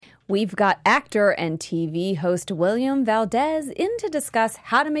We've got actor and TV host William Valdes in to discuss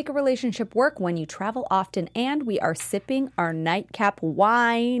how to make a relationship work when you travel often, and we are sipping our nightcap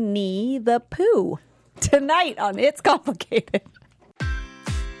Winnie the Pooh tonight on It's Complicated.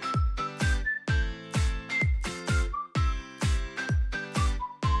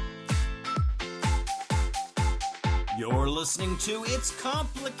 You're listening to It's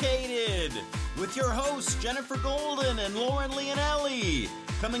Complicated with your hosts Jennifer Golden and Lauren Leonelli,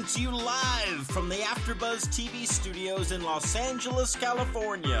 coming to you live from the AfterBuzz TV studios in Los Angeles,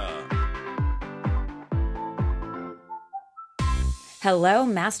 California. Hello,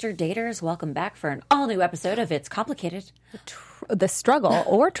 master daters. Welcome back for an all-new episode of It's Complicated. The struggle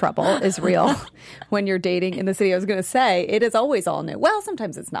or trouble is real when you're dating in the city. I was going to say, it is always all new. Well,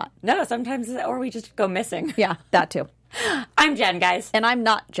 sometimes it's not. No, sometimes, or we just go missing. Yeah, that too. I'm Jen, guys. And I'm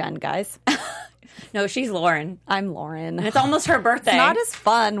not Jen, guys. No, she's Lauren. I'm Lauren. And it's almost her birthday. It's not as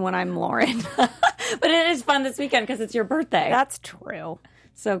fun when I'm Lauren. But it is fun this weekend because it's your birthday. That's true.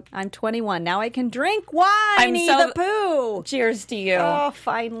 So I'm 21. Now I can drink Winnie the Pooh. Cheers to you. Oh,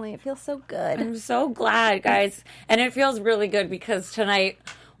 finally. It feels so good. I'm so glad, guys. And it feels really good because tonight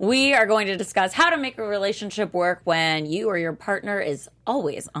we are going to discuss how to make a relationship work when you or your partner is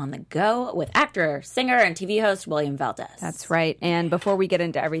always on the go with actor, singer, and TV host William Valdes. That's right. And before we get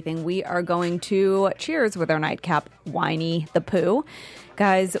into everything, we are going to cheers with our nightcap Winnie the Pooh.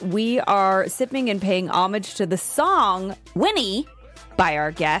 Guys, we are sipping and paying homage to the song Winnie by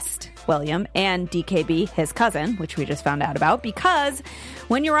our guest, William, and DKB, his cousin, which we just found out about, because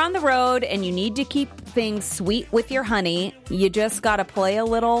when you're on the road and you need to keep things sweet with your honey, you just got to play a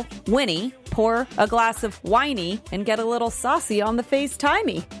little Winnie, pour a glass of Winey, and get a little saucy on the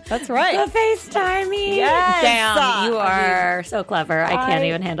FaceTimey. That's right. The FaceTimey. Yes. Damn, you are so clever. I can't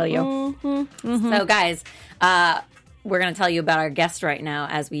even handle you. So, guys, we're going to tell you about our guest right now,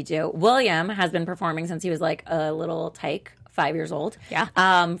 as we do. William has been performing since he was like a little tyke. 5 years old.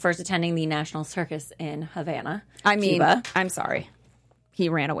 Yeah. First attending the National Circus in Havana, Cuba. I'm sorry. He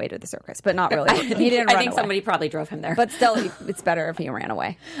ran away to the circus, but not really. He didn't run I think away. somebody probably drove him there. But still, it's better if he ran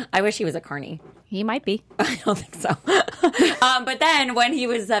away. I wish he was a carny. He might be. I don't think so. But then when he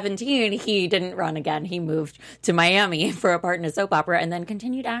was 17, he didn't run again. He moved to Miami for a part in a soap opera and then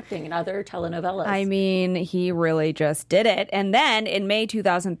continued acting in other telenovelas. I mean, he really just did it. And then in May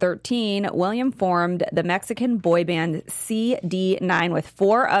 2013, William formed the Mexican boy band CD9 with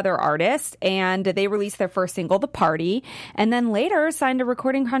 4 other artists, and they released their first single, The Party, and then later signed a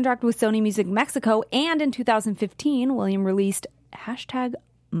recording contract with Sony Music Mexico. And in 2015, William released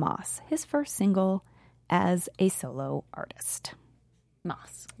 #Moss, his first single as a solo artist.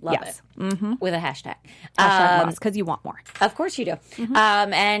 Moss. Love it. Mm-hmm. With a hashtag. Moss, because you want more. Of course you do.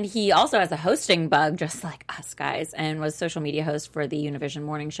 And he also has a hosting bug, just like us guys, and was social media host for the Univision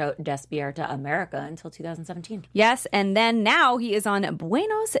morning show Despierta America until 2017. Yes, and then now he is on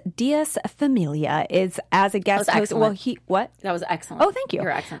Buenos Dias Familia is as a guest host. Excellent. Well, what? That was excellent. Oh, thank you.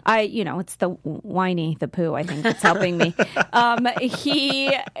 You're excellent. It's the Winnie the Pooh, I think, that's helping me.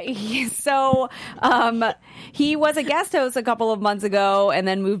 He was a guest host a couple of months ago and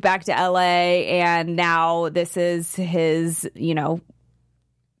then moved back to LA, and now this is his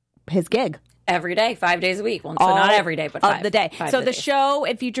gig. Every day, 5 days a week. Well, so not every day, but 5. Of the day. So the show,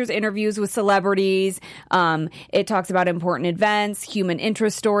 it features interviews with celebrities. It talks about important events, human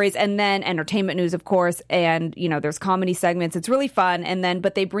interest stories, and then entertainment news, of course. And, there's comedy segments. It's really fun. And then,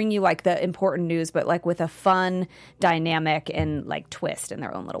 but they bring you like the important news, but like with a fun dynamic and like twist in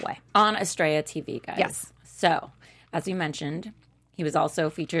their own little way. On Estrella TV, guys. Yes. So, as you mentioned, he was also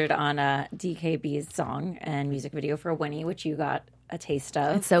featured on DKB's song and music video for Winnie, which you got a taste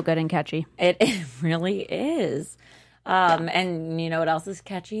of. It's so good and catchy. It really is. And you know what else is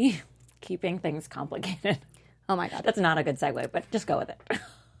catchy? Keeping things complicated. Oh, my God. That's not a good segue, but just go with it.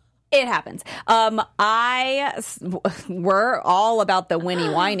 It happens. We're all about the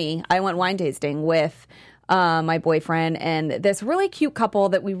Winnie. I went wine tasting with my boyfriend and this really cute couple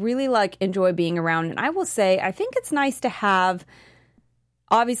that we really enjoy being around. And I will say, I think it's nice to have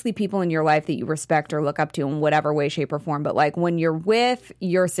obviously people in your life that you respect or look up to in whatever way, shape, or form. But when you're with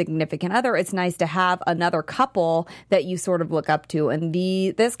your significant other, it's nice to have another couple that you sort of look up to. And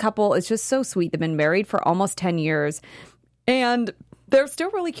this couple is just so sweet. They've been married for almost 10 years. And they're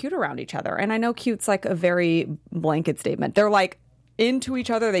still really cute around each other. And I know cute's a very blanket statement. They're into each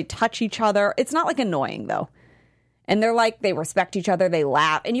other. They touch each other. It's not annoying though. And they're they respect each other. They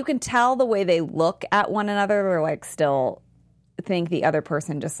laugh. And you can tell the way they look at one another. They're still think the other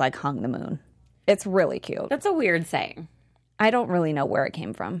person just hung the moon. It's really cute. That's a weird saying. I don't really know where it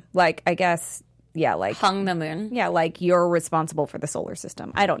came from. I guess like Hung the moon. Yeah, like you're responsible for the solar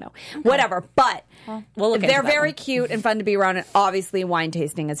system. I don't know. Whatever. But We'll look into they're that very one. cute and fun to be around. And obviously, wine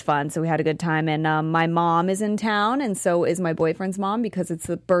tasting is fun. So we had a good time. And my mom is in town, and so is my boyfriend's mom because it's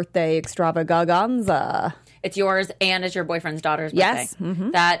the birthday extravaganza. It's yours and it's your boyfriend's daughter's birthday. Yes.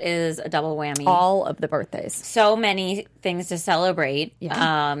 That is a double whammy. All of the birthdays. So many things to celebrate,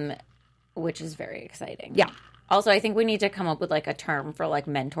 which is very exciting. Yeah. Also, I think we need to come up with like a term for like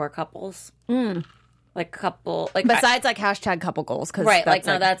mentor couples. Like couple, like Besides like hashtag couple goals. Cause right, that's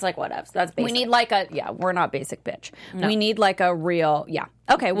that's like whatevs. That's basic. we need like we're not basic bitch. No. We need like a real,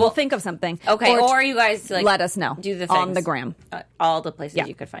 Okay, we'll think of something. Okay, or you guys like let us know. Do the things. On the gram. All the places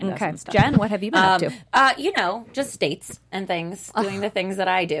you could find us and stuff. Jen, what have you been up to? Just dates and things, doing the things that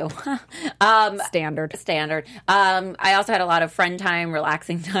I do. Standard. I also had a lot of friend time,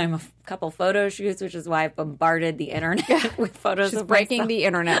 relaxing time, a couple photo shoots, which is why I've bombarded the internet with photos She's of breaking myself. the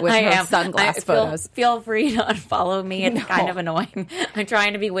internet with her sunglass photos. Feel free to unfollow me. It's kind of annoying. I'm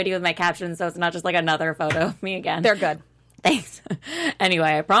trying to be witty with my captions, so it's not just like another photo of me again. They're good. Thanks.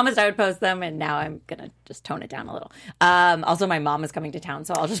 Anyway, I promised I would post them, and now I'm going to just tone it down a little. Also, my mom is coming to town,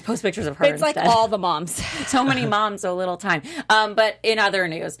 so I'll just post pictures of her It's instead. like all the moms. So many moms, so little time. But in other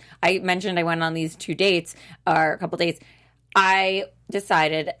news, I mentioned I went on these 2 dates, or a couple dates. I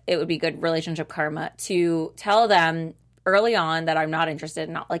decided it would be good relationship karma to tell them early on that I'm not interested,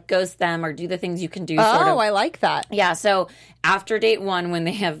 not like ghost them or do the things you can do. Sort of. I like that. Yeah, so after date 1, when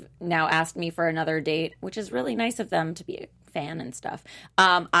they have now asked me for another date, which is really nice of them to be a fan and stuff,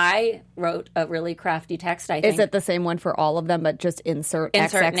 I wrote a really crafty text, I think. Is it the same one for all of them, but just insert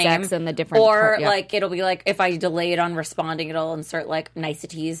XXX name and the different... Or, like, it'll be like, if I delayed on responding, it'll insert, like,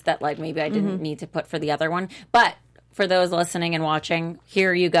 niceties that, like, maybe I didn't need to put for the other one. But for those listening and watching,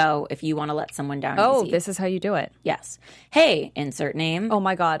 here you go if you want to let someone down easy. This is how you do it. Yes. Hey, insert name. Oh,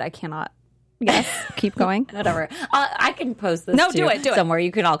 my God, I cannot... Yes, keep going. Whatever. I can post this do it somewhere.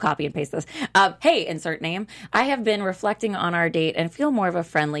 You can all copy and paste this. Hey, insert name. I have been reflecting on our date and feel more of a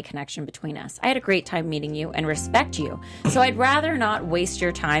friendly connection between us. I had a great time meeting you and respect you. So I'd rather not waste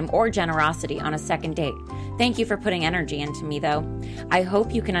your time or generosity on a second date. Thank you for putting energy into me, though. I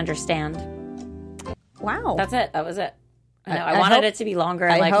hope you can understand. Wow. That's it. That was it. I wanted it to be longer.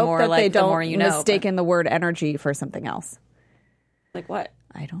 I like hope more that like they the don't more you know. mistaken the word energy for something else. Like what?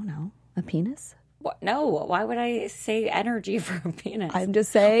 I don't know. A penis? What? No. Why would I say energy for a penis? I'm just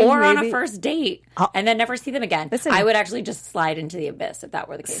saying. Or on a first date and then never see them again. Listen, I would actually just slide into the abyss if that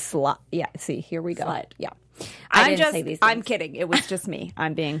were the case. Yeah. See, here we go. Slide. Yeah. I didn't say these things. I'm kidding. It was just me.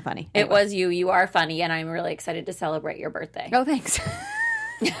 I'm being funny. It was you. You are funny, and I'm really excited to celebrate your birthday. Oh, thanks.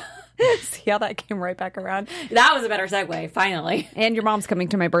 See how that came right back around? That was a better segue, finally. And your mom's coming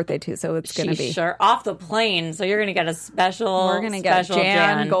to my birthday, too, so it's going to be... Sure. Off the plane, so you're going to get a special... We're going to get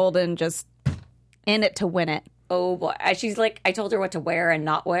Jan Golden just in it to win it. Oh, boy. She's like, I told her what to wear and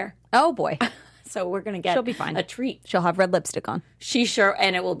not wear. Oh, boy. So we're going to get She'll be fine. A treat. She'll have red lipstick on. She sure...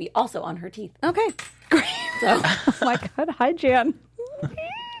 And it will be also on her teeth. Okay. Great. So. Oh, my God. Hi, Jan.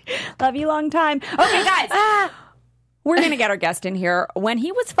 Love you long time. Okay, guys. We're going to get our guest in here. When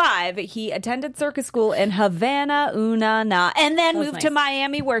he was 5, he attended circus school in Havana, Una, and then moved to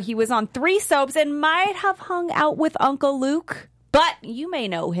Miami, where he was on 3 soaps and might have hung out with Uncle Luke. But you may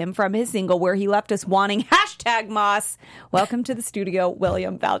know him from his single where he left us wanting #Moss. Welcome to the studio,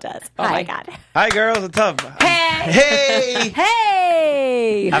 William Valdes. Oh, my God. Hi, girls. What's up? Hey! Hey!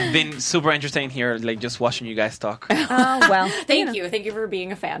 Hey! I've been super entertained here, like just watching you guys talk. Oh, well. Thank you. Thank you for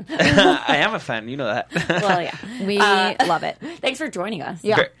being a fan. I am a fan. You know that. Well, yeah. We love it. Thanks for joining us.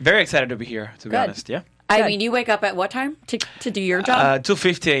 Yeah. Very excited to be here, to be honest. Yeah. I mean, you wake up at what time to do your job?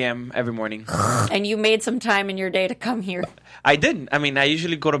 2:50 a.m. every morning. And you made some time in your day to come here. I didn't. I mean, I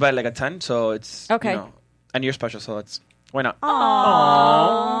usually go to bed like at 10, so it's okay. And you're special, so it's why not?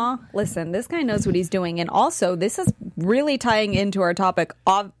 Aww. Listen, this guy knows what he's doing, and also this is really tying into our topic,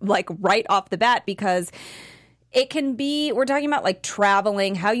 like right off the bat, because it can be, we're talking about like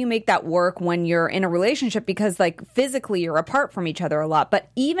traveling, how you make that work when you're in a relationship, because like physically you're apart from each other a lot. But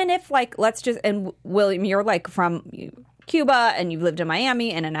even if like, let's just, and William, you're like from Cuba and you've lived in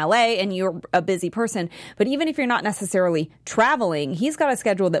Miami and in LA and you're a busy person. But even if you're not necessarily traveling, he's got a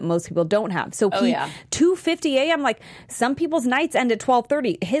schedule that most people don't have. So 2:50 a.m., like some people's nights end at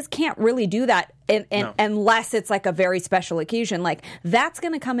 12:30. His can't really do that. Unless it's like a very special occasion. Like that's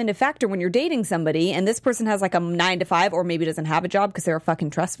going to come into factor when you're dating somebody and this person has like a 9 to 5 or maybe doesn't have a job because they're a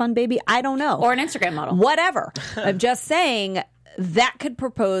fucking trust fund baby. I don't know. Or an Instagram model. Whatever. I'm just saying that could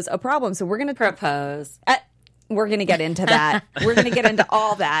propose a problem. So we're going to propose. We're going to get into that. We're going to get into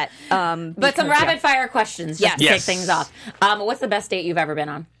all that. But some rapid fire questions just to kick things off. What's the best date you've ever been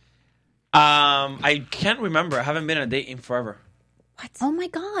on? I can't remember. I haven't been on a date in forever. What? Oh my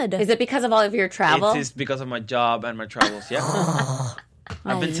God. Is it because of all of your travel? It is because of my job and my travels. Yeah.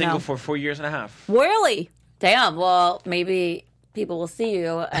 I've been single for 4 years and a half. Really? Damn. Well, maybe people will see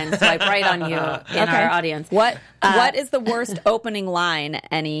you and swipe right on you in our audience. What is the worst opening line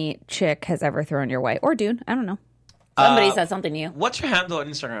any chick has ever thrown your way? Or dude, I don't know. Somebody said something to you. What's your handle on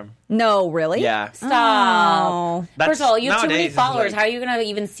Instagram? No, really? Yeah. Stop. Oh. First of all, you have too many nowadays, it's followers. like- How are you going to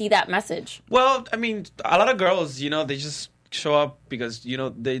even see that message? Well, I mean, a lot of girls, they just show up because,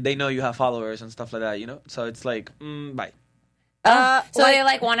 they know you have followers and stuff like that, So it's like, bye. So they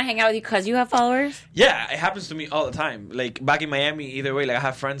want to hang out with you because you have followers? Yeah, it happens to me all the time. Like back in Miami, either way, I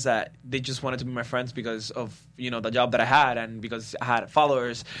have friends that they just wanted to be my friends because of, the job that I had and because I had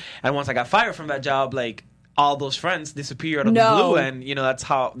followers. And once I got fired from that job, all those friends disappeared out of the blue, and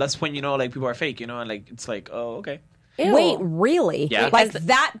that's when people are fake, and it's like, oh, okay. Ew. Wait, really? Yeah.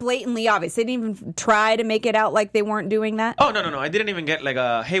 That blatantly obvious. They didn't even try to make it out like they weren't doing that? Oh, no. I didn't even get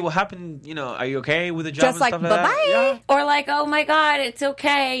hey, what happened? Are you okay with the job? Just and stuff like bye-bye. that? Or oh my God, it's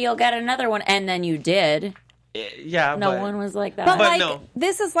okay. You'll get another one. And then you did. Yeah. No one was like that. But no.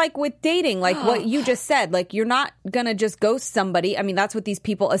 this is like with dating, like what you just said. Like, you're not gonna just ghost somebody. I mean, that's what these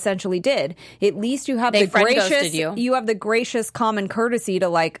people essentially did. At least you have They the friend gracious, ghosted you. you have the gracious common courtesy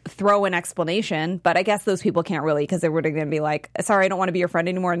to throw an explanation. But I guess those people can't really, because they were gonna be like, sorry, I don't want to be your friend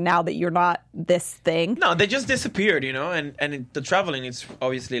anymore. Now that you're not this thing. No, they just disappeared, and the traveling, it's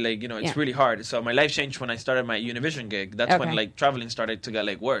obviously it's really hard. So my life changed when I started my Univision gig. That's when traveling started to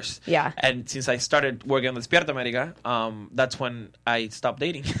get worse. Yeah. And since I started working on Despierta America, that's when I stopped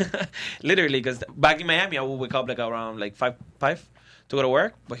dating. Literally, because back in Miami, I would wake up around 5 to go to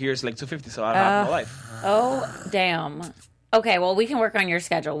work, but here's 2:50, so I have no life. Oh, damn. Okay, well, we can work on your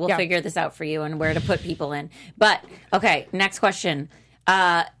schedule. We'll figure this out for you and where to put people in. But, okay, next question.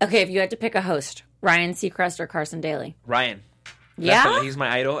 If you had to pick a host, Ryan Seacrest or Carson Daly? Ryan. Yeah? Definitely. He's my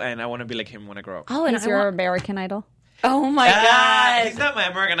idol, and I want to be like him when I grow up. Oh, and He's your American Idol. Oh my God. He's not my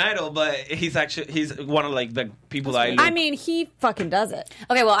American Idol, but he's one of the people that I look. I mean, he fucking does it.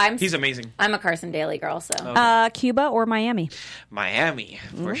 Okay, well, He's amazing. I'm a Carson Daly girl, so. Cuba or Miami? Miami,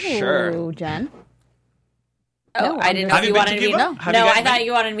 for sure. Ooh, Jen? Oh, I didn't know Have if you you been wanted to me. Cuba? No, Have you guys I thought been?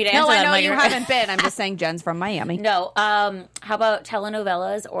 you wanted me to answer No, I that. know like you you're- haven't been. I'm just saying Jen's from Miami. No. How about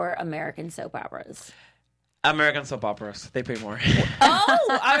telenovelas or American soap operas? American soap operas. They pay more.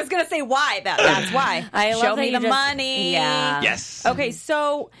 Oh, I was going to say why. That's why. I love Show that me you the just- money. Yeah. Yes. Okay,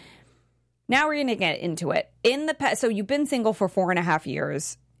 so now we're going to get into it. In the past, so you've been single for 4.5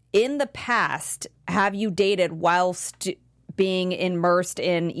 years. In the past, have you dated whilst being immersed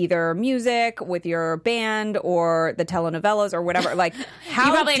in either music with your band or the telenovelas or whatever? How You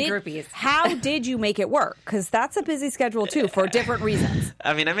probably had groupies. How did you make it work? Because that's a busy schedule too, for different reasons.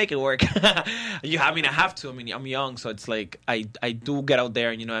 I mean, I make it work. I have to. I mean, I'm young, so it's I do get out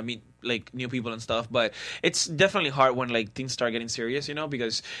there and, I meet new people and stuff. But it's definitely hard when things start getting serious,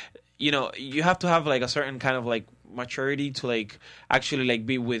 because, you have to have a certain kind of maturity to actually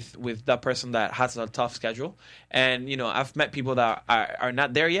be with that person that has a tough schedule. And, I've met people that are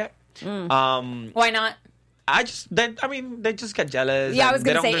not there yet. Why not? they just get jealous. Yeah, I was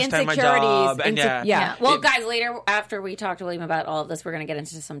going to say understand my insecurities. job, and Yeah. Well, guys, later after we talk to William about all of this, we're going to get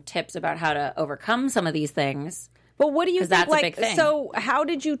into some tips about how to overcome some of these things. But what do you think? That's a big thing. So, how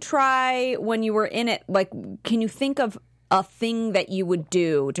did you try when you were in it? Can you think of a thing that you would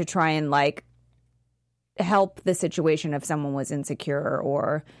do to try and help the situation if someone was insecure?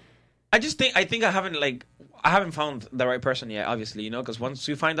 Or I think I haven't found the right person yet, obviously, because once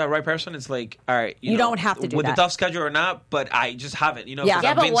you find that right person, it's all right, you don't have to do with that. the tough schedule or not, but I just haven't, Yeah. because Yeah,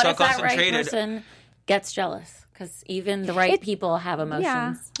 I've but been what so if that right concentrated. person gets jealous? Because even the right people have emotions.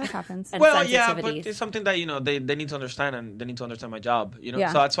 yeah, that happens. And Well, yeah, but sensitivities. it's something that they need to understand, and they need to understand my job,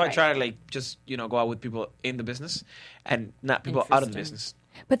 Yeah. So that's why Right. I try to just go out with people in the business and not people out of the business.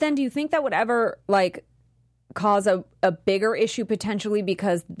 But then, do you think that would ever cause a bigger issue potentially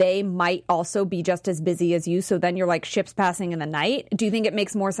because they might also be just as busy as you? So then you're ships passing in the night. Do you think it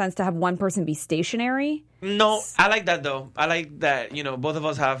makes more sense to have one person be stationary? No, I like that though. I like that, both of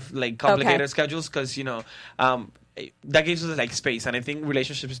us have complicated schedules because, that gives us space. And I think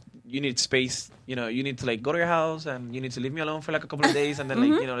relationships, you need space. You need to go to your house and you need to leave me alone for a couple of days. And then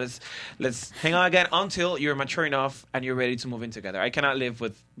let's hang out again until you're mature enough and you're ready to move in together. I cannot live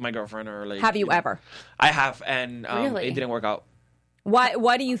with my girlfriend or Have you ever? I have, and Really? it didn't work out.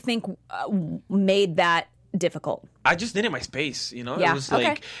 Why do you think made that difficult? I just needed my space, you know? Yeah, It was okay.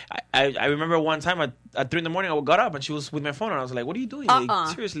 like, I remember one time at 3 a.m, I got up and she was with my phone and I was like, what are you doing? Like,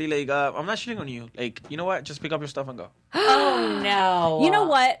 seriously, like, I'm not shitting on you. Like, you know what? Just pick up your stuff and go. Oh, no. You know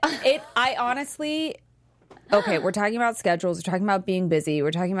what? I honestly... Okay, we're talking about schedules. We're talking about being busy.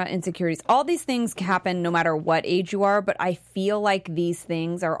 We're talking about insecurities. All these things happen no matter what age you are, but I feel like these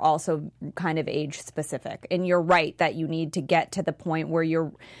things are also kind of age specific. And you're right that you need to get to the point where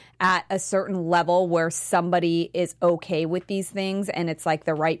you're at a certain level where somebody is okay with these things and it's like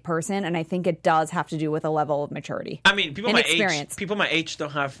the right person. And I think it does have to do with a level of maturity. I mean, people and my experience. age, people my age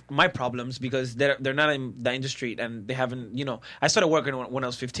don't have my problems because they're not in the industry and they haven't. You know, I started working when I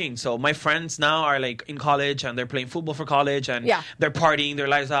was 15, so my friends now are like in college and they're playing football for college and they're partying their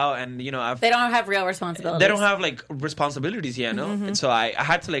lives out and you know they don't have real responsibilities. They don't have like responsibilities yet, no. And so I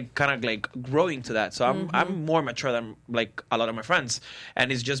had to like kind of like grow into that. So I'm more mature than like a lot of my friends,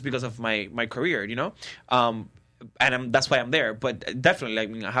 and it's just because of my career, you know. And that's why I'm there. But definitely, like,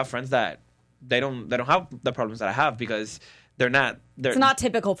 I mean, I have friends that they don't have the problems that I have because they're not. It's not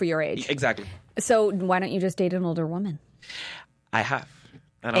typical for your age. Exactly. So why don't you just date an older woman? I have,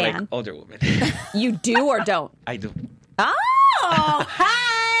 and I like older women. You do or don't? I do. Oh,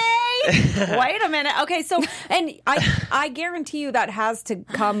 hi. Wait a minute. Okay, so, and I guarantee you that has to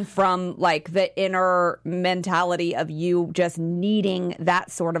come from like the inner mentality of you just needing that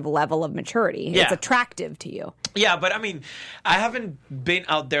sort of level of maturity. Yeah. It's attractive to you. Yeah, but I mean, I haven't been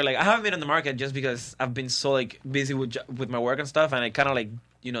out there, like, I haven't been on the market just because I've been so, like, busy with my work and stuff, and I kind of, like,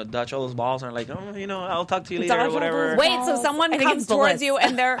 you know, dodge all those balls and like, oh, you know, I'll talk to you later or whatever. Wait, so someone comes towards you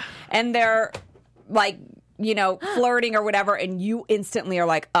and they're like, you know, flirting or whatever, and you instantly are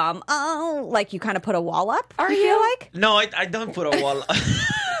like, like you kind of put a wall up? Are you you? feel like? No, I don't put a wall up.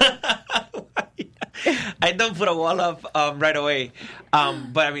 I don't put a wall up right away.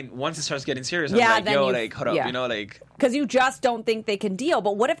 But I mean, once it starts getting serious, I'm like, yo, like, hold up, you know, like. Because you just don't think they can deal.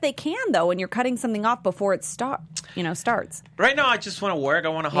 But what if they can, though, and you're cutting something off before it starts? Right now, I just want to work. I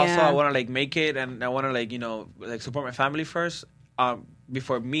want to hustle. I want to, like, make it. And I want to, like, you know, like, support my family first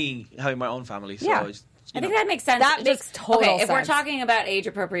before me having my own family. So Yeah. it's, I think that makes sense. That makes total sense. If we're talking about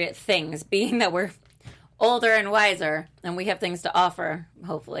age-appropriate things, being that we're older and wiser, and we have things to offer,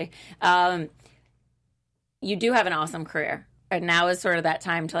 hopefully, you do have an awesome career. And now is sort of that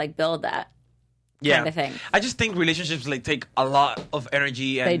time to, like, build that kind of thing. I just think relationships, like, take a lot of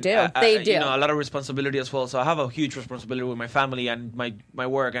energy. And, They do. They do. You know, a lot of responsibility as well. So I have a huge responsibility with my family and my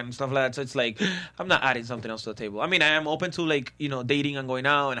work and stuff like that. So it's like, I'm not adding something else to the table. I mean, I am open to, like, you know, dating and going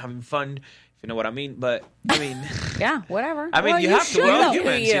out and having fun, if you know what I mean. But, I mean... Yeah, whatever. I mean, you have to. We're all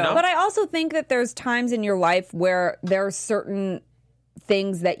humans, you know? But I also think that there's times in your life where there are certain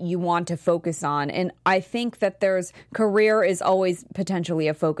things that you want to focus on. And I think that there's career is always potentially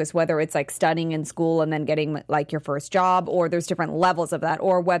a focus, whether it's like studying in school and then getting like your first job, or there's different levels of that,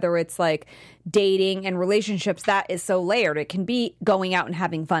 or whether it's like dating and relationships. That is so layered. It can be going out and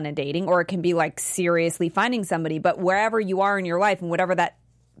having fun and dating, or it can be like seriously finding somebody. But wherever you are in your life and whatever that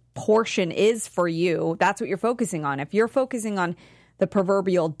portion is for you, that's what you're focusing on. If you're focusing on the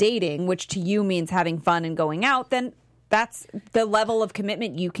proverbial dating, which to you means having fun and going out, then that's the level of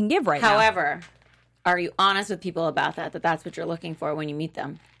commitment you can give right now. However, are you honest with people about that that's what you're looking for when you meet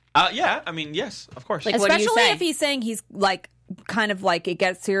them? Yeah, I mean, yes, of course. Like, what do you especially say? if he's saying he's like kind of like it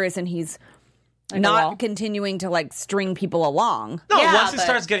gets serious and he's not continuing to like string people along. No, once it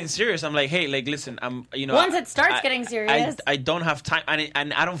starts getting serious, I'm like, hey, like, listen, I'm, you know, once it starts getting serious, I don't have time,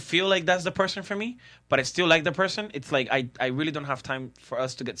 and I don't feel like that's the person for me, but I still like the person. It's like I really don't have time for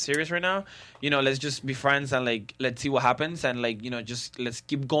us to get serious right now. You know, let's just be friends and like let's see what happens and like, you know, just let's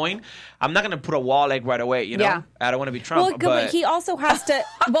keep going. I'm not gonna put a wall like right away. You know, Yeah. I don't want to be Trump. Well, but he also has to.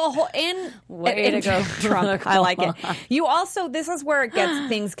 Well, Way to go, Trump. I like it. You also. This is where it gets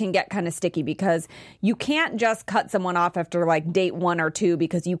things can get kind of sticky because you can't just cut someone off after like date 1 or 2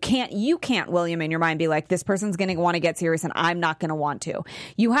 because you can't William in your mind be like, this person's going to want to get serious and I'm not going to want to.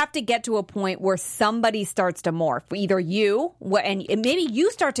 You have to get to a point where somebody starts to morph. Either you and maybe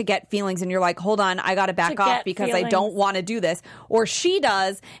you start to get feelings and you're like, hold on, I got to back off because I don't want to do this, or she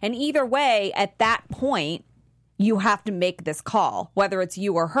does, and either way, at that point, you have to make this call, whether it's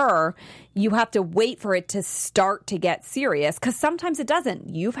you or her. You have to wait for it to start to get serious because sometimes it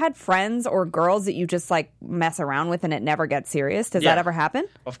doesn't. You've had friends or girls that you just like mess around with and it never gets serious. Does that ever happen?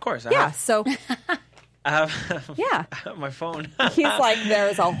 Of course. I Yeah. have. So, I have yeah. I have my phone. He's like,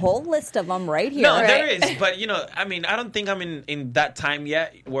 there's a whole list of them right here. No, right? there is, but you know, I mean, I don't think I'm in that time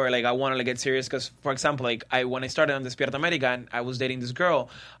yet where like I want to like, get serious. Because, for example, like when I started on Despierta America, and I was dating this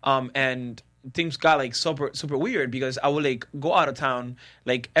girl, and things got like super weird because I would like go out of town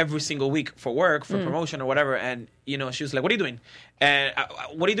like every single week for work, for promotion or whatever, and you know she was like, "What are you doing? And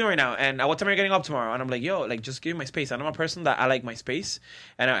what are you doing right now? And what time are you getting up tomorrow?" And I'm like, "Yo, like just give me my space." And I'm a person that I like my space,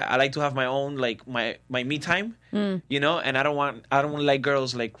 and I like to have my own like my me time, you know. And I don't want like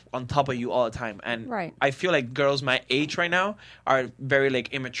girls like on top of you all the time. And Right. I feel like girls my age right now are very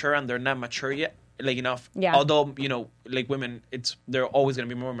like immature and they're not mature yet. Like enough. Yeah. Although, you know, like women, they're always going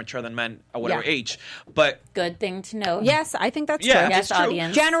to be more mature than men at whatever age. But Good thing to know. Yes, I think that's yeah, true. Yes, it's true.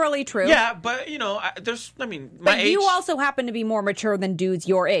 audience. Generally true. Yeah, but you know, my But age. you also happen to be more mature than dudes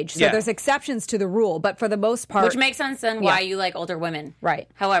your age. So Yeah. there's exceptions to the rule. But for the most part. Which makes sense then why Yeah. you like older women. Right.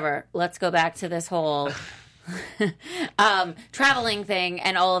 However, let's go back to this whole traveling thing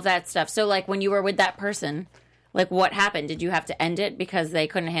and all of that stuff. So, like, when you were with that person, like, what happened? Did you have to end it because they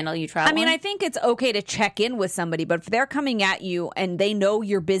couldn't handle you traveling? I mean, I think it's okay to check in with somebody, but if they're coming at you and they know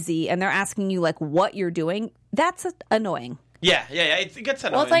you're busy and they're asking you, like, what you're doing, that's annoying. Yeah. It gets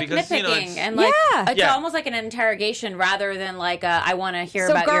annoying Well, it's like because, nitpicking, you know, it's, and like Yeah. it's Yeah. almost like an interrogation rather than like I want to hear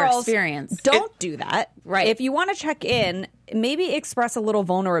So about your girls, experience. don't do that. Right. If you want to check in, maybe express a little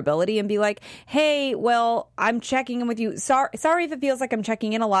vulnerability and be like, "Hey, well, I'm checking in with you. Sorry if it feels like I'm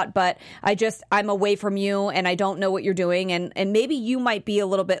checking in a lot, but I'm away from you and I don't know what you're doing." And maybe you might be a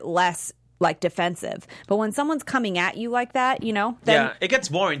little bit less like defensive. But when someone's coming at you like that, you know, then yeah, it gets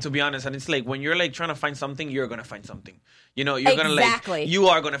boring to be honest. And it's like when you're like trying to find something, you're gonna find something. You know, you're Exactly. gonna like you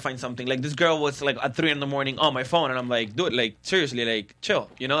are gonna find something. Like this girl was like at 3 a.m. on my phone, and I'm like, dude, like seriously, like chill.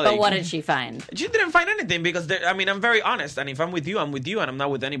 You know, But like, what did she find? She didn't find anything because I'm very honest, and if I'm with you, I'm with you, and I'm not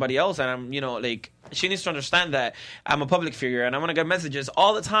with anybody else. And I'm, you know, like she needs to understand that I'm a public figure, and I'm gonna get messages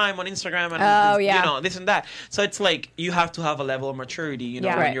all the time on Instagram, and you know this and that. So it's like you have to have a level of maturity, you know,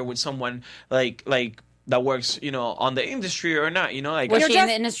 Yeah. when Right. you're with someone like that works, you know, on the industry or not, you know, like Was she in just-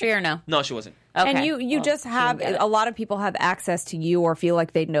 the industry or no? no, she wasn't. Okay. And you Well, just she have didn't get it. a lot of people have access to you or feel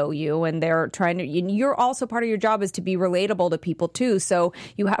like they know you and they're trying to, and you're also part of your job is to be relatable to people too. So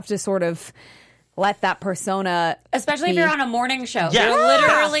you have to sort of let that persona, Especially if be- you're on a morning show. Yeah.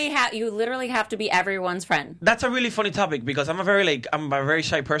 You literally have to be everyone's friend. That's a really funny topic because I'm a very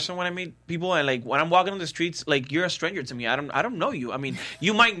shy person when I meet people, and like when I'm walking on the streets, like you're a stranger to me. I don't know you. I mean,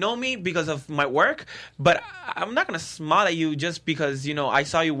 you might know me because of my work, but I'm not gonna smile at you just because, you know, I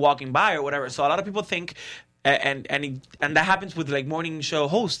saw you walking by or whatever. So a lot of people think. And that happens with like morning show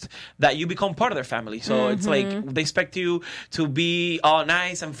hosts that you become part of their family. So it's like they expect you to be all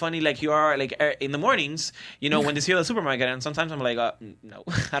nice and funny like you are like in the mornings, you know, when they see you at the supermarket. And sometimes I'm like, no,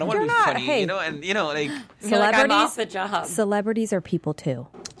 I don't want to You're be not. funny, Hey. you know. And you know, like You're like, I'm off the job. Celebrities are people too.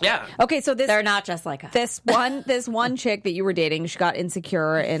 yeah, Okay, so They're not just like us. this one chick that you were dating, she got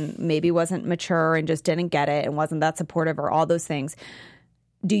insecure and maybe wasn't mature and just didn't get it and wasn't that supportive or all those things.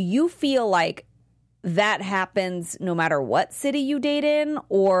 Do you feel like that happens no matter what city you date in?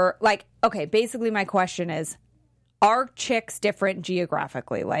 Or like, okay, basically my question is, are chicks different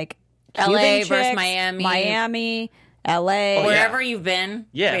geographically? Like LA Cuban versus chicks, Miami. LA. Wherever you've been.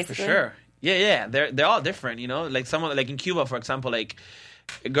 yeah, basically. for sure. Yeah, they're all different, you know. Like someone like in Cuba, for example, like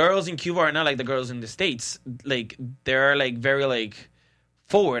girls in Cuba are not like the girls in the States. Like they're like very like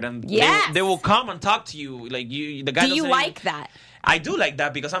forward, and Yes. they will come and talk to you. Like the guy. Do you doesn't like even- that? I do like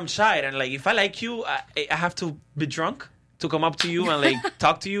that because I'm shy, and like if I like you, I have to be drunk to come up to you and like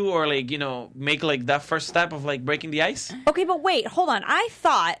talk to you, or like, you know, make like that first step of like breaking the ice. Okay, but wait, hold on. I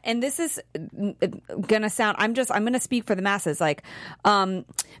thought, and this is gonna sound, I'm gonna speak for the masses, like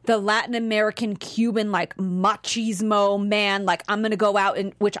the Latin American Cuban like machismo man, like I'm gonna go out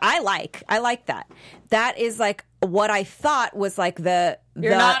and, which I like that. That is like what I thought was like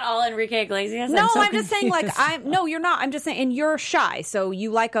You're not all Enrique Iglesias? No, so I'm just saying, like, confused. no, you're not. I'm just saying, and you're shy, so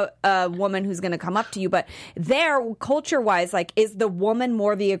you like a woman who's going to come up to you. But there, culture-wise, like, is the woman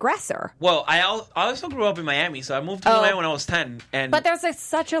more the aggressor? Well, I also grew up in Miami, so I moved to Miami when I was 10. And But there's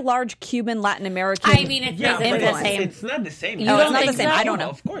such a large Cuban Latin American. I mean, it's yeah, but basically the influence. same. it's not the same. You don't it's not think the same. so? I don't know.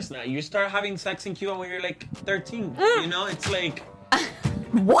 Of course not. You start having sex in Cuba when you're like 13. You know, it's like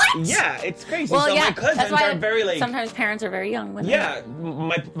What? yeah, it's crazy. Well, so yeah, my cousins that's why are very like sometimes parents are very young. When yeah,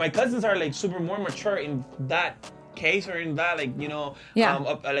 my cousins are like super more mature in that case or in that like, you know, Yeah.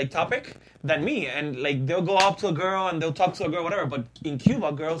 like topic than me, and like they'll go up to a girl and they'll talk to a girl, whatever. But in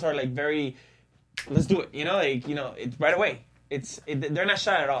Cuba, girls are like very, let's do it, you know, like, you know, it's right away. They're not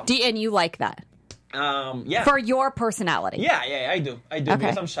shy at all. And you like that Yeah. for your personality? Yeah, I do Okay.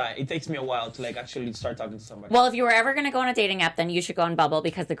 because I'm shy. It takes me a while to like actually start talking to somebody. Well, if you were ever going to go on a dating app, then you should go on Bumble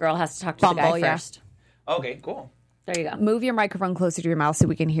because the girl has to talk to the Bumble, guy yeah. first. Okay, cool. There you go. Move your microphone closer to your mouth so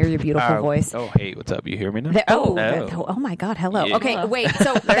we can hear your beautiful voice. Oh, hey, what's up? You hear me now? Oh my God, hello. Yeah. Okay, wait.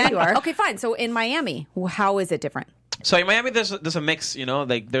 So There you are. Okay, fine. So in Miami, how is it different? So in Miami, there's a mix,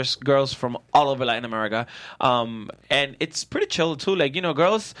 like there's girls from all over Latin America, and it's pretty chill too. Like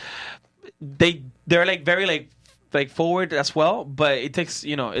girls, they're like very like forward as well, but it takes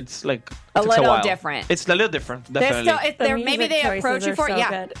it's like a little while. different. It's a little different, They're definitely. still, maybe they approach you for it.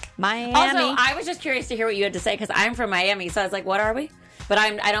 Yeah, Good. Miami. Also, I was just curious to hear what you had to say because I'm from Miami, so I was like, "What are we?" But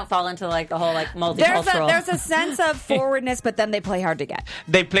I don't fall into like the whole like multicultural. There's a sense of forwardness, but then they play hard to get.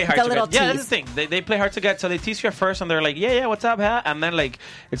 They play hard The to little get. Yeah, tease. that's the thing. They play hard to get, so they tease you at first, and they're like, yeah, what's up, huh? And then like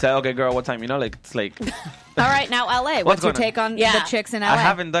it's like, okay, girl, what time? Like it's like. All right, now LA. What's your going on? take on Yeah. the chicks in LA? I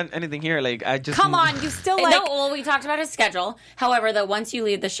haven't done anything here. Like I just Come on, you still like. No, well, we talked about his schedule. However, though, once you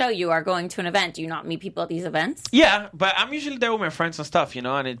leave the show, you are going to an event. Do you not meet people at these events? Yeah, but I'm usually there with my friends and stuff, and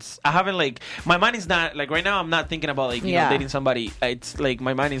I haven't like my mind is not like right now. I'm not thinking about like Yeah. dating somebody. It's like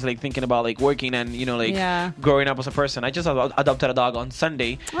my mind is like thinking about like working and like Yeah. growing up as a person. I just adopted a dog on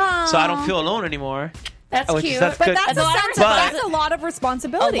Sunday, so I don't feel alone anymore. That's Which cute. that's But good. that's A lot of that's a lot of A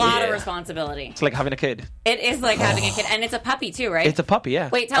responsibility. lot of Yeah. responsibility. It's like having a kid. It is like having a kid, and it's a puppy too, right? It's a puppy, yeah.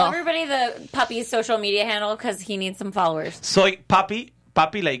 Wait, tell Oh. everybody the puppy's social media handle because he needs some followers. Soy papi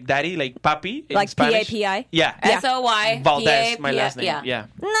like daddy, like papi in Like Spanish. PAPI? Yeah. SOY Valdes, my last name. Yeah.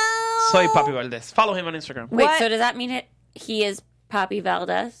 No. Soy papi Valdes. Follow him on Instagram. Wait, What? so does that mean he is Papi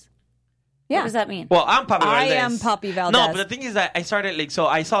Valdez? Yeah. What does that mean? Well, I'm Papi I Valdes. am Papi Valdes. No, but the thing is that I started so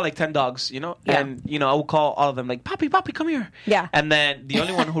I saw like 10 dogs, Yeah. and I would call all of them like Papi, come here. Yeah. And then the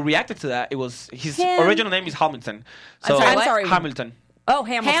only one who reacted to that, it was his Him. original name is Hamilton. So sorry, I'm what? sorry. Hamilton. Oh,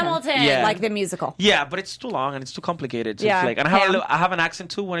 Hamilton. Hamilton. Yeah. Like the musical. Yeah, but it's too long and it's too complicated. So Yeah, it's like, and I have, Ham. I have an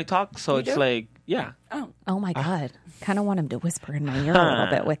accent too when I talk, so it's do? like, yeah, Oh my God. Kind of want him to whisper in my ear a little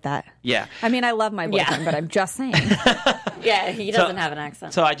bit with that. yeah. I mean, I love my boyfriend, but I'm just saying. Yeah, he doesn't have an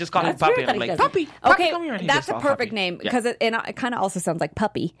accent. So I just call him That's Papi, weird and I'm that he like, doesn't. Papi, Okay, come here. And he that's gets a all perfect happy. name Yeah. because it kind of also sounds like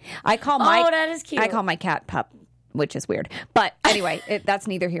puppy. I call my that is cute. I call my cat Pup, which is weird. But anyway, that's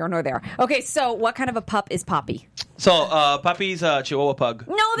neither here nor there. Okay, so what kind of a pup is Poppy? So Papi's a Chihuahua pug.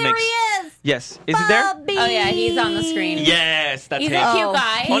 No, there mix. he is. Yes, is it there? Puppy. Oh, yeah, he's on the screen. Yes, that's He's him. a cute Oh,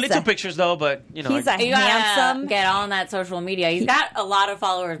 guy. he's Only a- 2 pictures though, but He's I, a You gotta handsome. get on that social media. He's got a lot of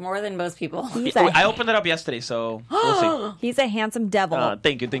followers, more than most people. He's I a, opened it up yesterday, so we'll see. he's a handsome devil.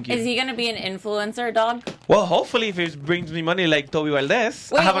 Thank you. Is he going to be an influencer dog? Well, hopefully, if it brings me money like Toby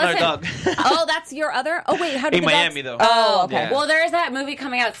Valdes, I Wait, have another listen. dog. Oh, that's your other. Oh wait, how did In the Miami, dogs... though. Oh, okay. Yeah. Well, there is that movie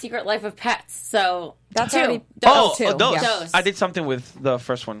coming out, Secret Life of Pets. So That's two. already- Dose. two, those. yeah. Dose. I did something with the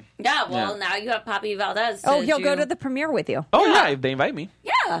first one. Yeah, well, Yeah. now you have Papi Valdez. Oh, he'll go to the premiere with you. Oh yeah, if they invite me,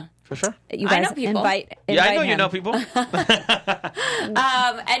 Yeah. for sure. You I guys know people. invite. Yeah, I know him. you know people.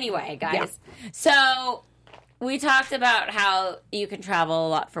 Anyway, guys. So we talked about how you can travel a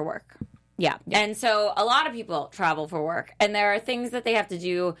lot for work. Yeah. And so a lot of people travel for work, and there are things that they have to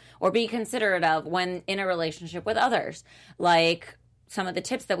do or be considerate of when in a relationship with others, like some of the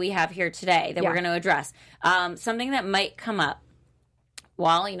tips that we have here today that Yeah. we're going to address. Something that might come up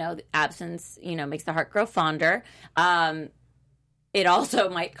while, the absence, makes the heart grow fonder. It also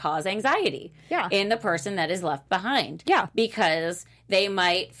might cause anxiety Yeah. in the person that is left behind. Yeah. Because they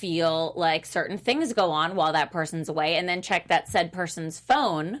might feel like certain things go on while that person's away and then check that said person's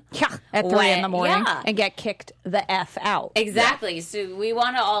phone. Yeah, at 3 in the When- morning yeah. and get kicked the F out. Exactly. So we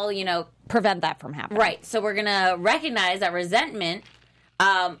want to all, Prevent that from happening. right. So we're going to recognize that resentment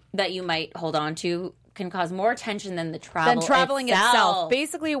that you might hold on to can cause more tension than the travel Then traveling itself.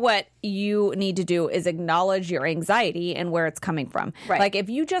 Basically, what you need to do is acknowledge your anxiety and where it's coming from. Right. Like, if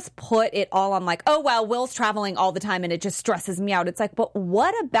you just put it all on, like, oh, well, Will's traveling all the time and it just stresses me out. It's like, but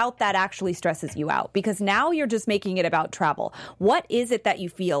what about that actually stresses you out? Because now you're just making it about travel. What is it that you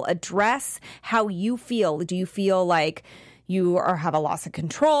feel? Address how you feel. Do you feel like you have a loss of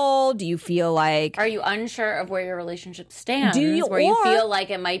control? Do you feel like... Are you unsure of where your relationship stands? Do you- Where you or- feel like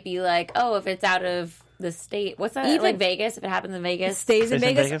it might be like, oh, if it's out of the state, what's that? Even- like Vegas, if it happens in Vegas? stays in Stays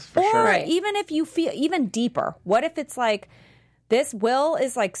in Vegas. Vegas, for or sure. Right. even if you feel even deeper, what if it's like this Will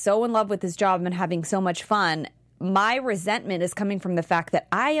is like so in love with his job and having so much fun. My resentment is coming from the fact that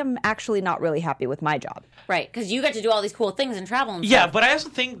I am actually not really happy with my job. Right, because you get to do all these cool things and travel and Yeah, stuff. but I also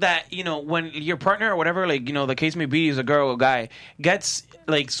think that, when your partner or whatever, like, the case may be is a girl or guy, gets,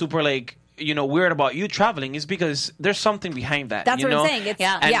 like, super, like, weird about you traveling is because there's something behind that. That's you what I'm know? saying. It's,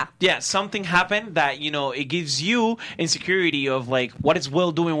 Yeah. And, yeah. something happened that, it gives you insecurity of, like, what is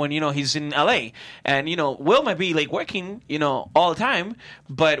Will doing when, he's in LA? And, Will might be, like, working, all the time,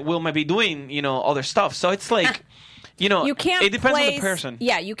 but Will might be doing, other stuff. So it's like, You can't it depends place, on the person.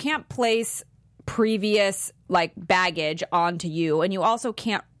 Yeah, you can't place previous like baggage onto you, and you also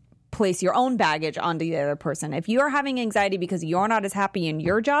can't place your own baggage onto the other person. If you're having anxiety because you're not as happy in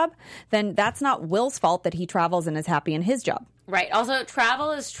your job, then that's not Will's fault that he travels and is happy in his job. Right. Also,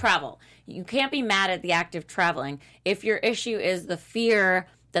 travel is travel. You can't be mad at the act of traveling. If your issue is the fear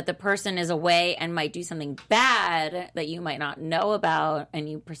that the person is away and might do something bad that you might not know about, and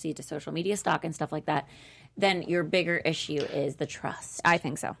you proceed to social media stalk and stuff like that, then your bigger issue is the trust. I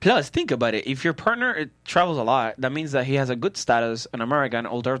think so. Plus, think about it. If your partner travels a lot, that means that he has a good status in America, an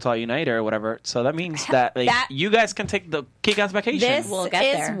Alberta United or whatever. So that means that, like, you guys can take the kick-ass vacation. This We'll get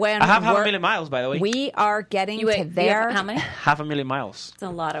is there. when I have 500,000 miles, by the way. we are getting to You there. have how many? 500,000 miles. It's a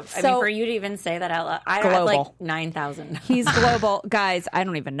lot of. I So- mean, for you to even say that out loud, I have like Global. 9,000. He's global. Guys, I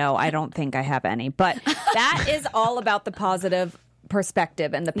don't even know. I don't think I have any. But that is all about the positive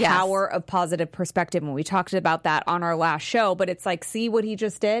perspective and the Yes. power of positive perspective. And we talked about that on our last show. But it's like, see what he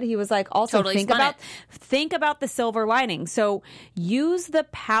just did? He was like, also Totally think spun about the silver lining. So use the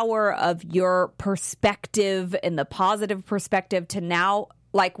power of your perspective and the positive perspective to now,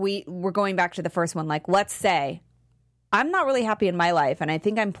 like we're going back to the first one. Like, let's say I'm not really happy in my life. And I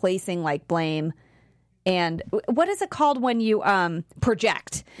think I'm placing like blame. And what is it called when you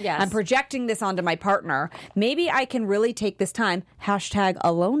project? Yes. I'm projecting this onto my partner. Maybe I can really take this time,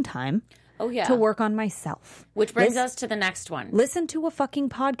 #alone time, Oh, yeah. to work on myself. Which brings us to the next one. Listen to a fucking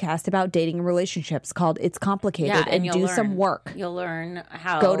podcast about dating and relationships called It's Complicated and you'll do learn. some work. You'll learn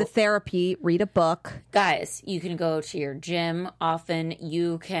how. Go to therapy, read a book. Guys, you can go to your gym often.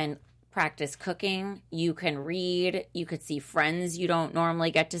 You can practice cooking. You can read. You could see friends you don't normally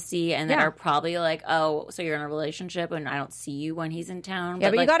get to see and that Yeah. are probably like, oh, so you're in a relationship and I don't see you when he's in town. Yeah,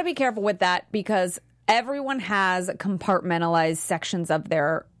 but you like, got to be careful with that because everyone has compartmentalized sections of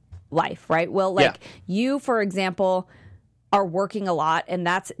their life, right? Well, like you, for example, are working a lot and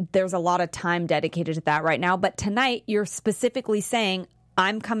there's a lot of time dedicated to that right now. But tonight you're specifically saying,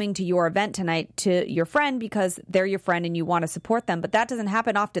 I'm coming to your event tonight to your friend because they're your friend and you want to support them. But that doesn't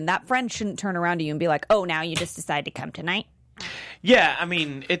happen often. That friend shouldn't turn around to you and be like, oh, now you just decided to come tonight. Yeah, I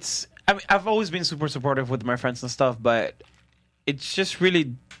mean, I've always been super supportive with my friends and stuff, but it's just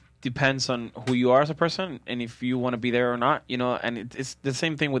really depends on who you are as a person and if you want to be there or not, you know, and it's the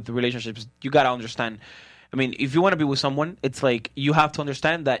same thing with the relationships. You got to understand. I mean, if you want to be with someone, it's like you have to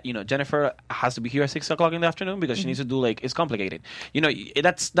understand that, you know, Jennifer has to be here at 6 o'clock in the afternoon because she needs to do it's complicated. You know,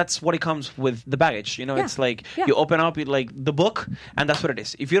 that's what it comes with the baggage. You know, it's like you open up the book and that's what it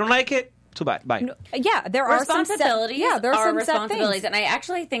is. If you don't like it, too bad. Bye. Yeah, there are responsibilities there are some responsibilities, set things. and I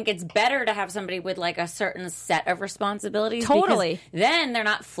actually think it's better to have somebody with like a certain set of responsibilities. Totally. Because then they're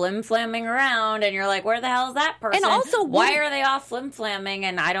not flim-flamming around, and you're like, "Where the hell is that person?" And also, why are they off flim-flamming?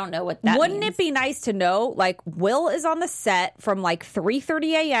 And I don't know what that. Wouldn't means. it be nice to know, like, Will is on the set from like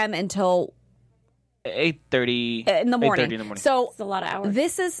 3:30 a.m. until 8:30 in the morning. 8:30 in the morning. So It's a lot of hours.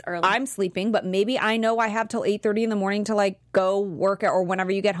 this is Early. I'm sleeping, but maybe I know I have till 8:30 in the morning to like go work out, or whenever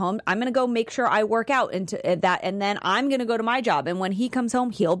you get home, I'm gonna go make sure I work out into that, and then I'm gonna go to my job. And when he comes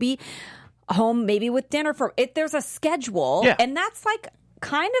home, he'll be home maybe with dinner for it. There's a schedule, and that's like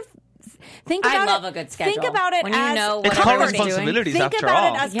kind of. Think about I love it, a good schedule. Think about it when you as know what It's called everyone's doing. responsibilities Think after about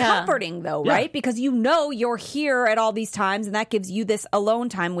all. it as Yeah. comforting, though, Yeah. right? Because you know you're here at all these times, and that gives you this alone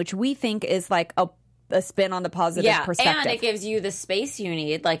time, which we think is like a spin on the positive perspective. And it gives you the space you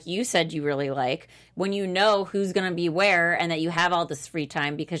need, like you said you really like, when you know who's going to be where and that you have all this free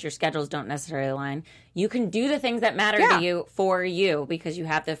time because your schedules don't necessarily align. You can do the things that matter to you for you because you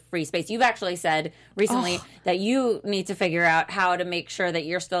have the free space. You've actually said recently that you need to figure out how to make sure that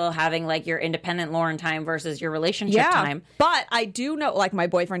you're still having like your independent Lauren time versus your relationship time. But I do know, like, my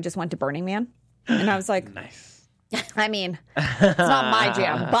boyfriend just went to Burning Man, and I was like, Nice. I mean, it's not my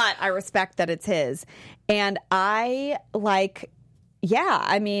jam, but I respect that it's his. And I like,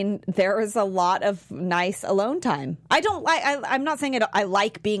 I mean, there is a lot of nice alone time. I'm not saying I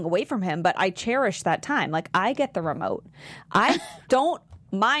like being away from him, but I cherish that time. Like, I get the remote. I don't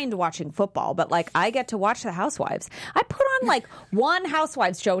mind watching football, but like, I get to watch the Housewives. I put on like one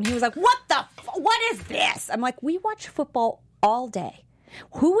Housewives show and he was like, what is this? I'm like, we watch football all day.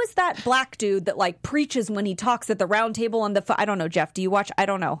 Who is that black dude that like preaches when he talks at the round table on the I don't know, Jeff, do you watch? I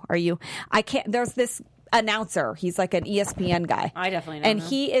don't know. Are you? I can't. There's this announcer. He's like an ESPN guy. I definitely know And him.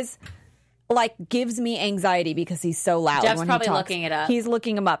 he is like gives me anxiety because he's so loud. Jeff's when probably he talks. looking it up. He's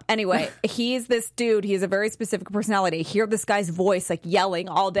looking him up. Anyway, he's this dude. He has a very specific personality. I hear this guy's voice like yelling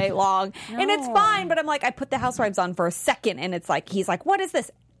all day long, and it's fine. But I'm like, I put the Housewives on for a second, and it's like he's like, what is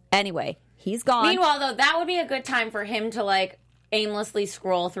this? Anyway, he's gone. Meanwhile, though, that would be a good time for him to like aimlessly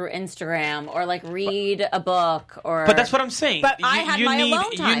scroll through Instagram or like read a book or. But that's what I'm saying. But I had my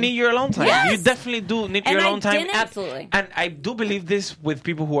alone time. You need your alone time. Yes. You definitely do need your And I alone time. didn't- Absolutely. And I do believe this with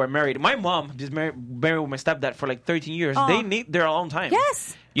people who are married. My mom is married with my stepdad for like 13 years. They need their alone time.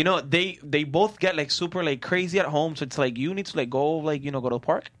 Yes. You know, they both get like super like crazy at home. So it's like you need to like go like, you know, go to the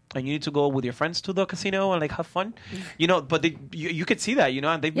park. And you need to go with your friends to the casino and like have fun, you know. But you could see that, you know,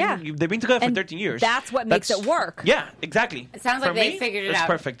 and they've been together for 13 years. That's what makes it work. Yeah, exactly. It sounds For like they me, figured it it's out.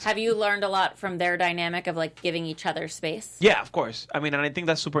 Perfect. Have you learned a lot from their dynamic of like giving each other space? Yeah, of course. I mean, and I think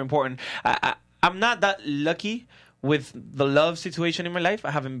that's super important. I'm not that lucky with the love situation in my life.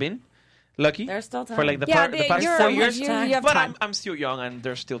 I haven't been lucky. There's still time. For like the past you're- 4 years. you have But time. I'm still young, and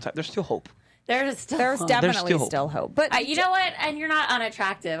there's still time. There's still hope. There's Definitely still still hope. But you know what? And you're not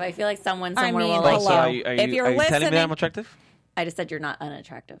unattractive. I feel like someone I somewhere mean, will like hello. So you. are If you you're telling me that listening- I'm attractive? I just said you're not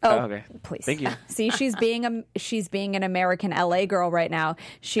unattractive. Oh, okay. please. Thank you. See, she's being an American LA girl right now.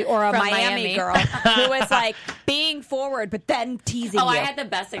 Or a From Miami Miami. girl who is like being forward but then teasing Oh, you. I had the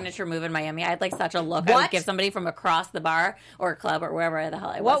best signature move in Miami. I had like such a look I What? would give somebody from across the bar or club or wherever the hell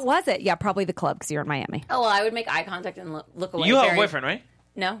I was. What was it? Yeah, probably the club because you're in Miami. Oh, well, I would make eye contact and look away. You have a very- boyfriend, right?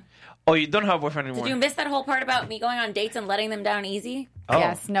 No. Oh, you don't have a boyfriend anymore. Did you miss that whole part about me going on dates and letting them down easy? Oh.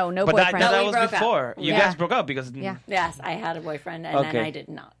 Yes, no But boyfriend. that we was broke up. before. You Yeah. guys broke up because... Yeah. Yes, I had a boyfriend and then Okay. I did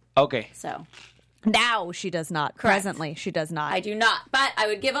not. Okay. So Now she does not. Correct. Presently, she does not. I do not. But I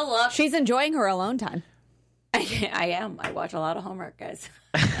would give a look. She's enjoying her alone time. I am. I watch a lot of homework, guys.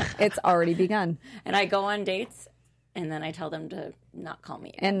 It's already begun. And I go on dates and then I tell them to not call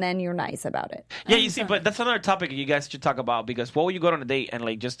me. And then you're nice about it. Yeah, you see, but that's another topic you guys should talk about because what would you go on a date and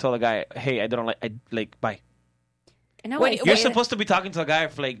like just tell a guy, hey, I like bye. No, Wait, You're supposed to be talking to a guy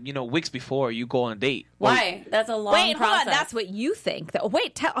for like, you know, weeks before you go on a date. Why? That's a long Wait, process. hold on. That's what you think.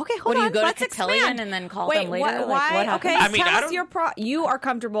 Wait, okay, hold What, do on. you go to Let's Cotillion expand. and then call Wait, them later? Like, why? what happens? Okay, I mean, tell I us don't- your you are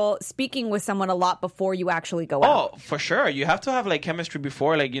comfortable speaking with someone a lot before you actually go out. Oh, for sure. You have to have like chemistry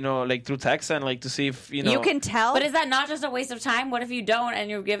before, like, you know, like through text and like to see if, you know. You can tell. But is that not just a waste of time? What if you don't and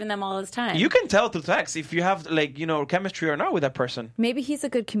you're giving them all this time? You can tell through text if you have like, you know, chemistry or not with that person. Maybe he's a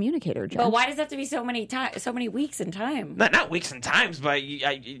good communicator, Jen. But why does it have to be so many weeks in time? Not weeks and times, but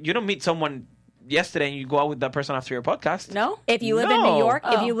you don't meet someone yesterday and you go out with that person after your podcast. No? If you live in New No. York,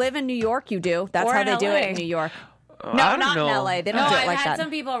 if Oh. you live in New York, you do. That's Or how in they do LA. it in New York. I No, don't not know. in LA. They don't No, do it I've like had that. some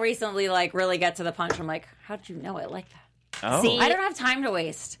people recently like really get to the punch. I'm like, how did you know it like that? Oh. See, I don't have time to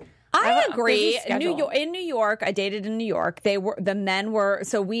waste. I have a agree. busy schedule. In New York, I dated in New York. The men were,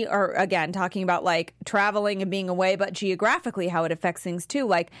 so we are again talking about like traveling and being away, but geographically how it affects things too.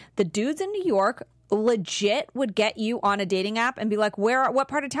 Like the dudes in New York legit would get you on a dating app and be like, what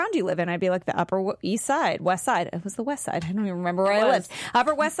part of town do you live in? I'd be like the Upper East Side, West Side. It was the West Side. I don't even remember where I lived.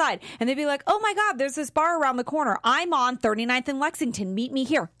 Upper West Side. And they'd be like, oh my God, there's this bar around the corner. I'm on 39th and Lexington. Meet me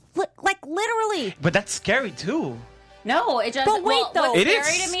here. Like literally. But that's scary too. No, it just. But wait, though. what's It is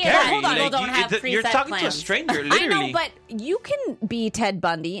scary to me scary. is that people Like, don't have you're preset talking to a plans. stranger, literally. I know, but you can be Ted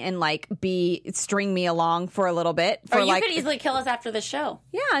Bundy and like string me along for a little bit. For Or you like, could easily kill us after the show.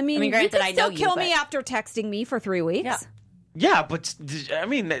 yeah, I mean, you granted, could I still know you, kill me but- after texting me for 3 weeks. Yeah. Yeah, but I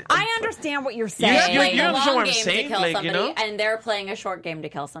mean, I understand what you're saying. You're- They're playing you a understand long what I'm game saying? to kill Like, somebody, you know? and they're playing a short game to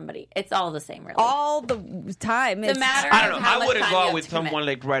kill somebody. It's all the same, really. all the time. It's a matter I don't know. how I much wouldn't time go you out have with to commit. someone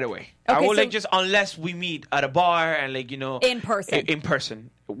like right away. I Okay, would so- like just unless we meet at a bar and like, you know, In person. In person.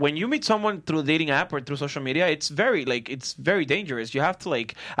 When you meet someone through a dating app or through social media, it's very dangerous. You have to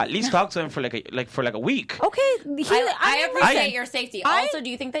like at least talk to them for like a week. Okay, I appreciate I- your safety. I- Also, do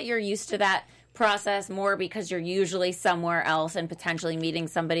you think that you're used to that process more because you're usually somewhere else and potentially meeting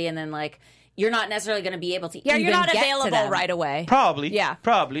somebody, and then like you're not necessarily going to be able to? Yeah, even you're not get to available them. right away. Probably. Yeah.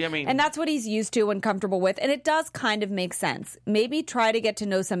 Probably. I mean, And that's what he's used to and comfortable with. And it does kind of make sense. Maybe try to get to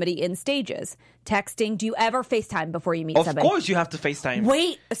know somebody in stages. Texting. Do you ever FaceTime before you meet of somebody? course you have to FaceTime.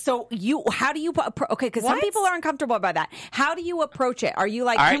 Wait, so how do you, okay, because some What? people are uncomfortable about that. How do you approach it? Are you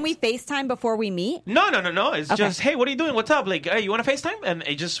like, All can right. we FaceTime before we meet? No. It's just, hey, what are you doing? What's up? Like, hey, you want to FaceTime? And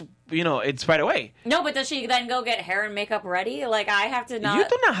it just, you know, it's right away. No, but does she then go get hair and makeup ready? Like I have to not. You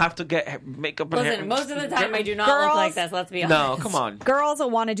do not have to get makeup and Listen, hair. most of the time I do not Girls- look like this. Let's be honest. No, come on. Girls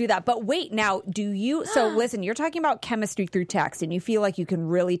will want to do that. But wait, now, do you, so listen, you're talking about chemistry through text and you feel like you can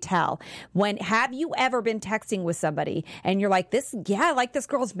really tell. Have you ever been texting with somebody and you're like, I like this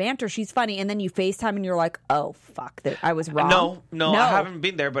girl's banter. She's funny. And then you FaceTime and you're like, oh, fuck, I was wrong. No, I haven't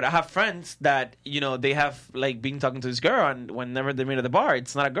been there, but I have friends that, you know, they have like been talking to this girl and whenever they meet at the bar,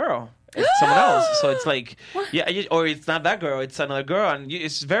 it's not a girl. It's someone else. So it's like, or it's not that girl, it's another girl. And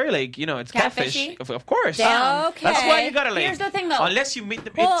it's very like, you know, it's catfish. Catfishy? Of course. Damn. Okay. That's why you gotta like. Here's the thing, though. Unless you meet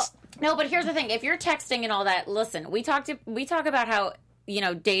them, Well, it's No, but here's the thing. If you're texting and all that, listen, we talk about how,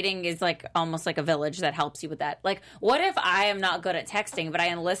 dating is like almost like a village that helps you with that. Like, what if I am not good at texting, but I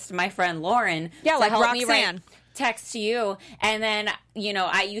enlist my friend Lauren to like help me Roxanne. write text to you, and then,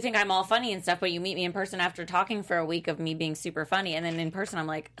 you think I'm all funny and stuff, but you meet me in person after talking for a week of me being super funny, and then in person I'm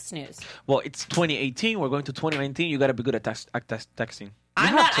like, snooze. Well, it's 2018. We're going to 2019. You got to be good at texting.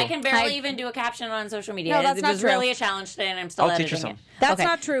 I'm not. I can barely even do a caption on social media. No, that's it not was true. really a challenge today, and I'm still I'll editing teach you some. it. That's Okay.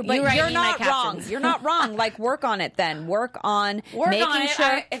 not true, but You write you're me my not wrong. captions. You're not wrong. Like, work on it then. Work on Work making on it.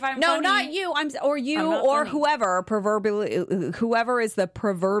 sure. If I'm no, funny, not you. I'm or not funny. whoever, proverbially, whoever is the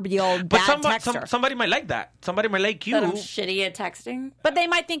proverbial But bad texter. somebody might like that. Somebody might like you. That I'm shitty at texting. But they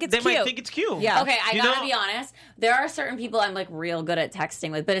might think it's They cute. might think it's cute. Yeah. Okay, I You gotta know? be honest. There are certain people I'm like real good at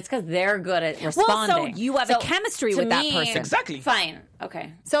texting with, but it's because they're good at so responding. you have a chemistry to with that me- person. Exactly. Fine.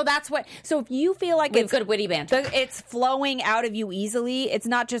 Okay. So that's what. So if you feel like We have it's good witty banter. it's flowing out of you easily, it's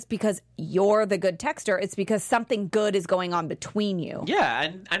not just because you're the good texter. It's because something good is going on between you.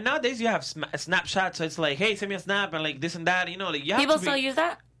 Yeah, and nowadays you have Snapchat, so it's like, hey, send me a snap and like this and that. Like you have People to be, still use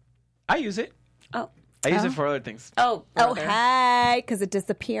that? I use it. Oh. I use it for other things. Oh. Oh, brother. hey, because it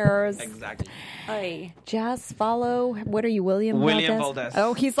disappears. Exactly. Oy. Just follow. What are you, William? William Valdes? Valdes.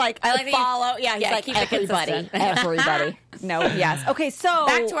 Oh, he's like, I like that you- follow. Yeah, he's Yeah, like keep it everybody. consistent. Everybody. No, yes. Okay, so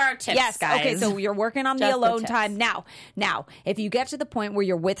Back to our tips, yes, guys. okay, so you're working on the Just the alone tips. time now. If you get to the point where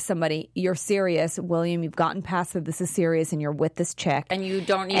you're with somebody, you're serious, William. You've gotten past that. This is serious, and you're with this chick, And you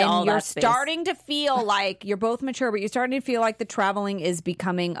don't need and all you're that space. starting to feel like you're both mature, but you're starting to feel like the traveling is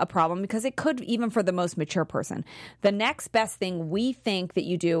becoming a problem because it could, even for the most mature person. The next best thing we think that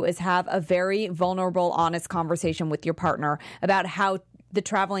you do is have a very vulnerable, honest conversation with your partner about how the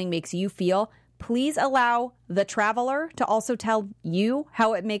traveling makes you feel. Please allow the traveler to also tell you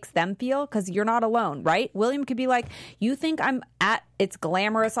how it makes them feel, because you're not alone, right? William could be like, you think it's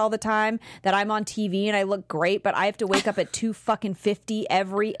glamorous all the time, that I'm on TV and I look great, but I have to wake up at 2:50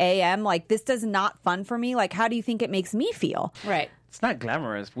 every AM. Like, this is not fun for me. Like, how do you think it makes me feel? Right. It's not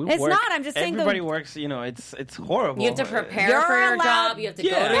glamorous. It's not. I'm just saying everybody works. It's horrible. You have to prepare You're for your allowed- job. You have to go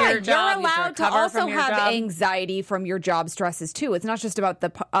to Yeah, your job. you're allowed you have to recover also from your have job. anxiety from your job stresses too. It's not just about the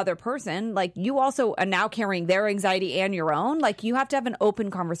other person. Like, you also are now carrying their anxiety and your own. Like, you have to have an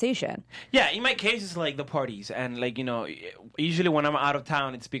open conversation. Yeah, in my case, it's like the parties, and like usually when I'm out of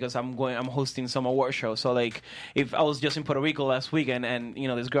town, it's because I'm hosting some award show. So like, if I was just in Puerto Rico last weekend, and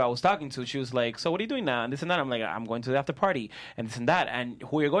this girl I was talking to, she was like, "So what are you doing now?" And this and that. I'm like, "I'm going to the after party," and this and that. And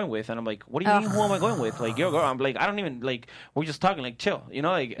who are you going with? And I'm like, "What do you mean? Who am I going with? Like, your girl?" I'm like, "I don't even like. We're just talking. Like, chill.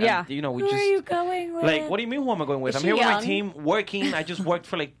 Like, Yeah. we Who just are you going with? like. What do you mean? Who am I going with? Is I'm here she with my young? team, working. I just worked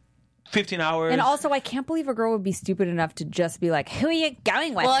for like 15 hours. And also, I can't believe a girl would be stupid enough to just be like, "Who are you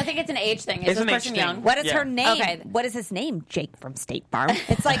going with?" Well, I think it's an age thing. Is It's this an age person thing. young? What is Yeah. her name? Okay. What is his name? Jake from State Farm.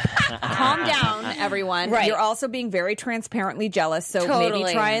 It's like, calm down, everyone. Right. You're also being very transparently jealous, so Totally.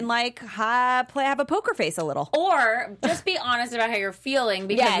 maybe try and like have a poker face a little. Or just be honest about how you're feeling,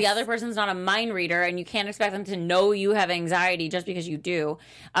 because Yes. the other person's not a mind reader, and you can't expect them to know you have anxiety just because you do.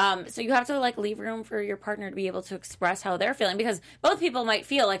 So you have to like leave room for your partner to be able to express how they're feeling, because both people might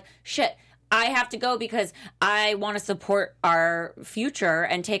feel like, shit, I have to go because I want to support our future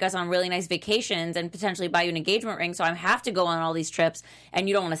and take us on really nice vacations and potentially buy you an engagement ring. So I have to go on all these trips, and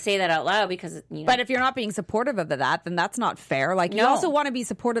you don't want to say that out loud because But if you're not being supportive of that, then that's not fair. Like, you No. also want to be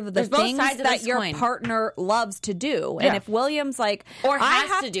supportive of the There's both things sides of that this your coin. partner loves to do. And Yeah. if William's like, or I has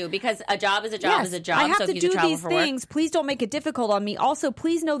have to do, because a job is a job Yes, is a job. I have so to if you do travel these for work- things. Please don't make it difficult on me. Also,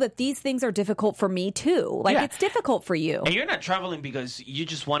 please know that these things are difficult for me too. Like, Yeah. it's difficult for you. And you're not traveling because you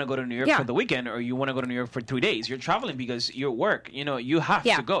just want to go to New York Yeah. for the weekend, or you want to go to New York for 3 days. You're traveling because your work. You have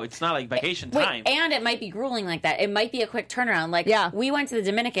Yeah. to go. It's not like vacation Wait, time. and it might be grueling like that. It might be a quick turnaround. Like, Yeah. we went to the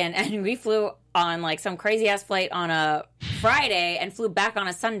Dominican and we flew on like some crazy ass flight on a Friday and flew back on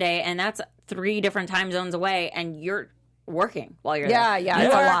a Sunday, and that's 3 different time zones away, and you're working while you're Yeah, there. yeah, You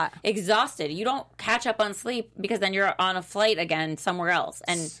it's a are lot. exhausted. You don't catch up on sleep because then you're on a flight again somewhere else,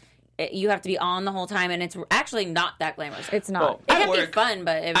 and you have to be on the whole time, and it's actually not that glamorous. It's not. Well, it at can be work, fun,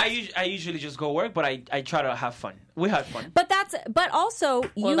 but I usually just go work, but I try to have fun. We have fun. But also,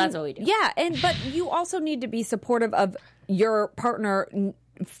 that's what we do. Yeah, but you also need to be supportive of your partner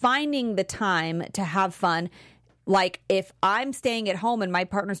finding the time to have fun. Like, if I'm staying at home and my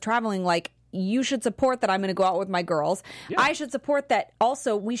partner's traveling, like, you should support that I'm going to go out with my girls. Yeah. I should support that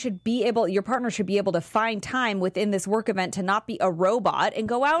also your partner should be able to find time within this work event to not be a robot and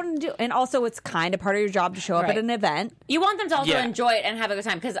go out and do, and also it's kind of part of your job to show up at an event. You want them to also enjoy it and have a good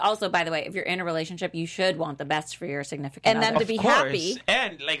time. Because also, by the way, if you're in a relationship, you should want the best for your significant other. And them to be happy.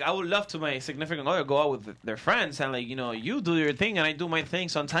 And like, I would love to my significant other go out with their friends and like, you do your thing and I do my thing.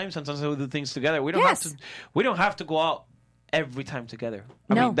 Sometimes we do things together. We don't have to go out every time together.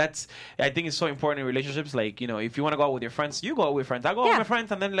 I mean, I think it's so important in relationships. Like, if you want to go out with your friends, you go out with friends. I go out with my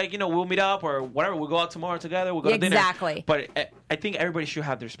friends, and then like, we'll meet up or whatever. We'll go out tomorrow together. We'll go to dinner. Exactly. But I think everybody should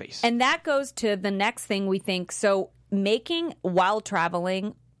have their space. And that goes to the next thing we think. So making while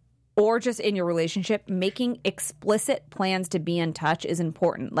traveling or just in your relationship, making explicit plans to be in touch is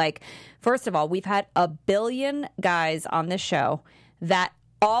important. Like, first of all, we've had a billion guys on this show that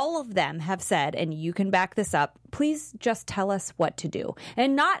all of them have said, and you can back this up, please just tell us what to do.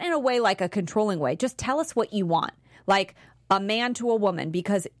 And not in a way like a controlling way. Just tell us what you want. Like a man to a woman,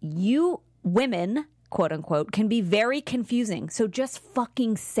 because you women, quote unquote, can be very confusing. So just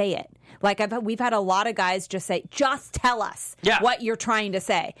fucking say it. Like we've had a lot of guys just say, just tell us what you're trying to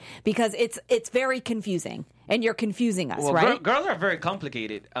say, because it's very confusing. And you're confusing us, right? Girls are very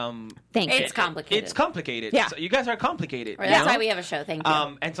complicated. It's complicated. It's complicated. Yeah. So you guys are complicated. Right, that's why we have a show. Thank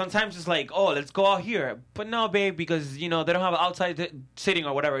you. And sometimes it's like, let's go out here. But no, babe, because, they don't have outside sitting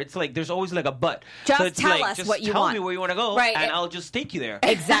or whatever. It's like, there's always like a but. Just tell us what you want. Tell me where you want to go, right, and I'll just take you there.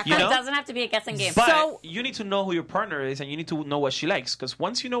 Exactly. It doesn't have to be a guessing game. But you need to know who your partner is, and you need to know what she likes. Because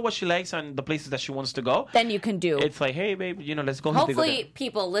once you know what she likes and the places that she wants to go, then you can do. It's like, hey, babe, let's go. Hopefully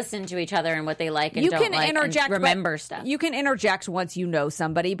people listen to each other and what they like and don't like and remember stuff. You can interject once you know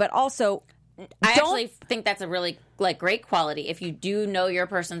somebody, but also I actually think that's a really great quality. If you do know your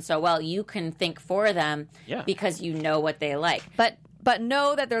person so well, you can think for them because you know what they like. But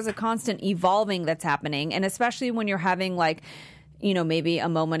know that there's a constant evolving that's happening, and especially when you're having maybe a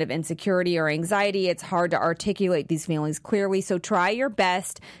moment of insecurity or anxiety, it's hard to articulate these feelings clearly. So try your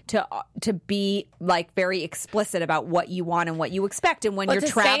best to be very explicit about what you want and what you expect. And when you're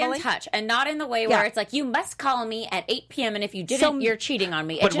traveling, stay in touch, and not in the way where it's like, you must call me at 8 p.m. and if you didn't, you're cheating on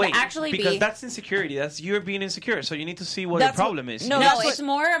me. It should actually because that's insecurity. That's you're being insecure. So you need to see what the problem is. No, it's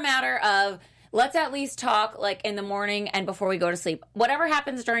more a matter of, let's at least talk in the morning and before we go to sleep. Whatever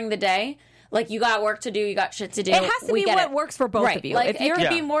happens during the day. You got work to do, you got shit to do. It has to be what works for both of you. It could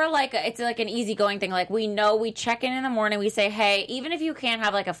be more it's an easygoing thing. We check in the morning, we say, hey, even if you can't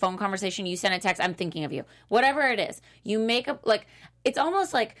have a phone conversation, you send a text, I'm thinking of you. Whatever it is, you make up, it's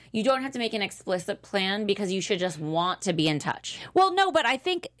almost like you don't have to make an explicit plan because you should just want to be in touch. Well, no, but I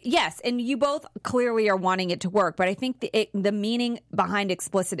think, yes, and you both clearly are wanting it to work, but I think the meaning behind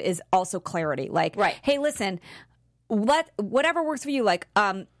explicit is also clarity. Hey, listen, whatever works for you,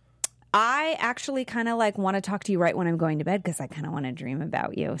 I actually kind of want to talk to you right when I'm going to bed because I kind of want to dream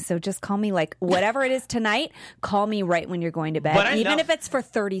about you. So just call me whatever it is tonight, call me right when you're going to bed, even if it's for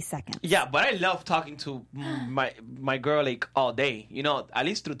 30 seconds. Yeah, but I love talking to my girl all day, at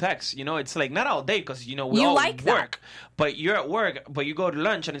least through text. It's not all day because, we all work. But you're at work, but you go to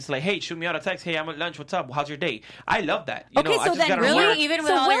lunch and it's like, hey, shoot me out a text. Hey, I'm at lunch. What's up? How's your day? I love that. Okay, so then really, even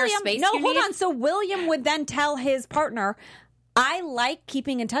with all your space No, hold on. So William would then tell his partner, I like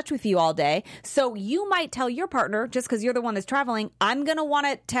keeping in touch with you all day. So you might tell your partner, just because you're the one that's traveling, I'm going to want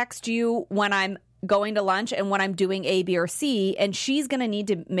to text you when I'm going to lunch and when I'm doing A, B, or C, and she's going to need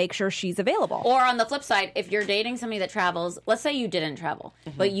to make sure she's available. Or on the flip side, if you're dating somebody that travels, let's say you didn't travel,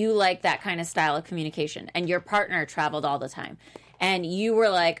 but you like that kind of style of communication, and your partner traveled all the time. And you were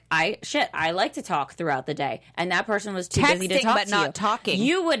like, I like to talk throughout the day. And that person was too busy to talk but to not you. talking.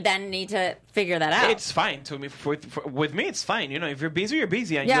 You would then need to figure that out. It's fine to me. With me, it's fine. If you're busy, you're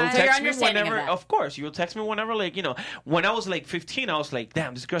busy. And you'll text me whenever. Of course, you'll text me whenever. When I was 15, I was like,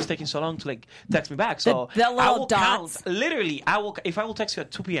 damn, this girl's taking so long to text me back. So the little I will dots. count. Literally, if I will text you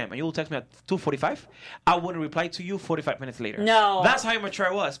at 2 p.m. and you will text me at 2:45, I wouldn't reply to you 45 minutes later. No. That's how immature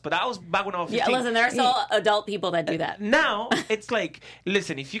I was. But that was back when I was 15. Yeah, listen, there are still adult people that do that. Now, it's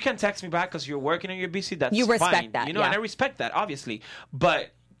listen, if you can text me back because you're working and you're busy, that's fine. You respect that, and I respect that, obviously.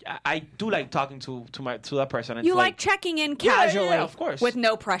 But I do like talking to that person. It's you like checking in casually, of course, with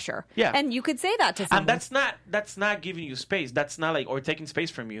no pressure. Yeah, and you could say that to someone. And that's not giving you space. That's not or taking space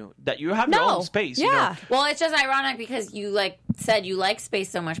from you. That you have your own space. Yeah. Well, it's just ironic because you said you like space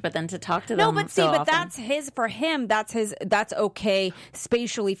so much, but then to talk to them. No, but see, that's for him. That's okay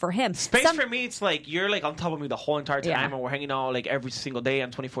spatially for him. Space for me, it's you're on top of me the whole entire time, and we're hanging out every single day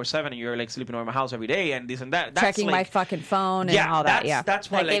and 24/7, and you're sleeping over my house every day and this and that. That's checking my fucking phone and all that. Yeah, that's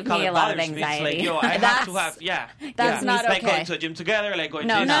what give call me it a lot of bothers me. It's anxiety. like, yo, I have to have, That's not like okay. going to a gym together, like going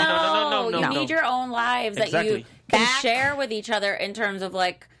No, to No, no. you need your own lives that Exactly. you can Back- share with each other in terms of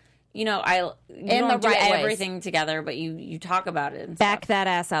like, you know, you In don't the do right ways. everything together, but you talk about it. And Back stuff. that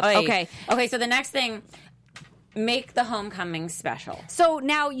ass up. Oy. Okay. So the next thing, make the homecoming special. So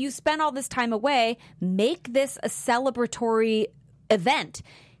now you spend all this time away. Make this a celebratory event.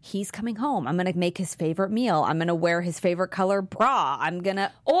 He's coming home. I'm going to make his favorite meal. I'm going to wear his favorite color bra. I'm going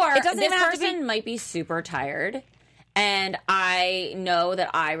to... Or it doesn't this even have to person be... might be super tired. And I know that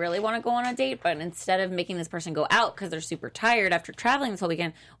I really want to go on a date, but instead of making this person go out because they're super tired after traveling this whole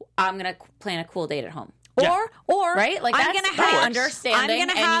weekend, I'm going to plan a cool date at home. Or Right? Like, I'm that's gonna my have understanding,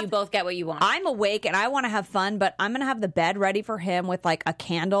 and you both get what you want. I'm awake and I want to have fun, but I'm going to have the bed ready for him with like a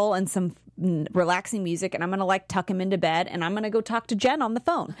candle and some relaxing music, and I'm going to like tuck him into bed, and I'm going to go talk to Jen on the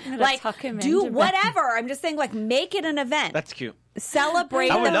phone. Like, tuck him do into bed. whatever. I'm just saying, like, make it an event. That's cute. Celebrate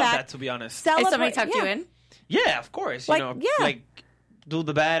I would the love fact. that, to be honest. If somebody tucked you yeah. in? Yeah, of course. Like, You know, yeah. like do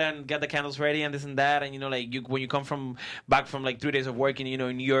the bed and get the candles ready and this and that, and you know, like when you come back from like 3 days of work in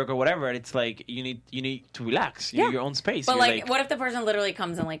in New York or whatever, it's like you need to relax. You need your own space. But You're like, what if the person literally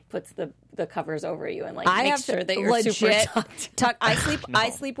comes and like puts the covers over you and like I makes have sure that you're super legit tucked? I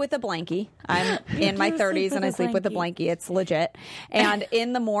sleep with a blankie. I'm in my 30s and I sleep with a blankie. It's legit. And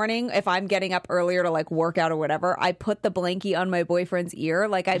in the morning, if I'm getting up earlier to like work out or whatever, I put the blankie on my boyfriend's ear.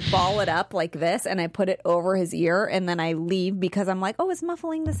 Like I ball it up like this and I put it over his ear and then I leave because I'm like, oh, it's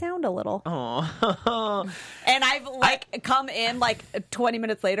muffling the sound a little. Oh. And I've like come in like 20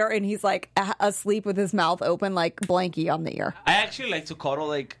 minutes later and he's like asleep with his mouth open, like blankie on the ear. I actually like to cuddle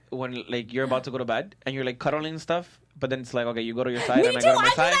like when like you're about to go to bed and you're like cuddling and stuff, but then it's like, okay, you go to your side Me and I too. go to my I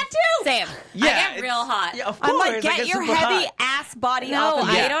do side. that too. Same. Yeah, I get it's- real hot. Yeah, of course. I'm like, I get your super heavy hot. ass body No, off of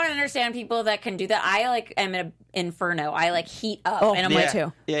me. I don't understand people that can do that. I like am an inferno. I like heat up, Oh, and I'm me like,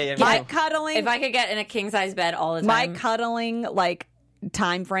 too. Yeah, My me too. cuddling, if I could get in a king size bed all the my time, cuddling like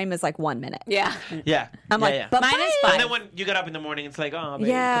time frame is like 1 minute. yeah. Yeah. I'm like, yeah. but Mine is And fine. then when you get up in the morning, it's like, oh, babe,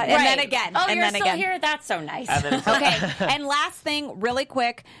 Yeah, come and on. then again, Oh, and you're then still again. here. That's so nice. And then it's Okay, and last thing, really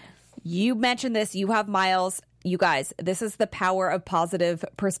quick, you mentioned this. You have Miles. You guys, this is the power of positive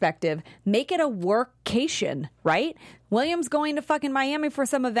perspective. Make it a workcation, right? William's going to fucking Miami for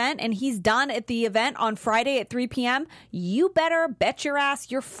some event and he's done at the event on Friday at 3 p.m. You better bet your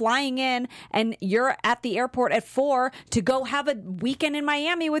ass you're flying in and you're at the airport at 4 to go have a weekend in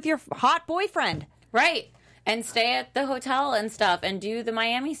Miami with your hot boyfriend. Right. And stay at the hotel and stuff and do the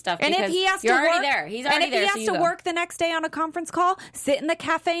Miami stuff. And if because he has to you're work, already there. He's already and if there. he so has you to go. work the next day on a conference call, sit in the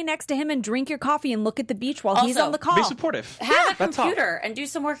cafe next to him and drink your coffee and look at the beach while he's Also, on the call. Be supportive. Have a that's all. computer and do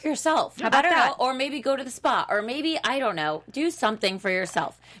some work yourself. How about I don't that? know. Or maybe go to the spa. Or maybe, I don't know, do something for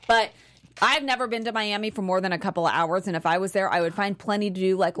yourself. But I've never been to Miami for more than a couple of hours, and if I was there, I would find plenty to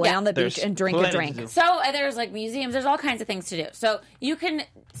do, like lay Yeah. on the beach There's and drink a plenty to drink. do. so there's like museums, there's all kinds of things to do. So you can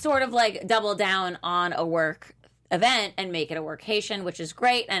sort of like double down on a work event and make it a workation, which is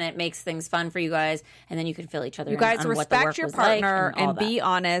great, and it makes things fun for you guys, and then you can fill each other You in guys on what the work respect your was like partner and, all and be that.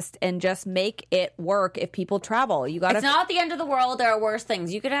 honest and just make it work if people travel. You got It's not the end of the world. There are worse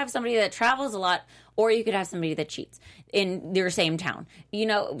things. You could have somebody that travels a lot, or you could have somebody that cheats in your same town. You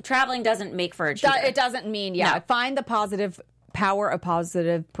know, traveling doesn't make for a cheater. It doesn't mean, No. find the positive power of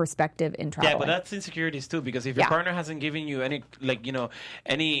positive perspective in traveling. Yeah, but that's insecurities too, because if your Yeah. partner hasn't given you any, like, you know,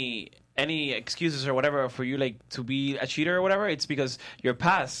 any excuses or whatever for you, like, to be a cheater or whatever, it's because your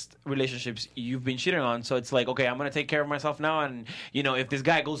past relationships you've been cheating on. So it's like, okay, I'm gonna take care of myself now, and you know, if this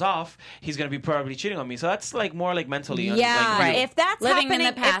guy goes off, he's gonna be probably cheating on me. So that's like more like mentally. Yeah, like, if that's Living happening,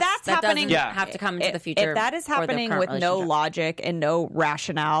 in the past, if that's that happening, doesn't have to come into the future. If that is or the happening current with no relationship. logic and no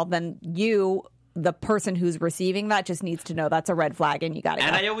rationale, then you, the person who's receiving that, just needs to know that's a red flag, and you got to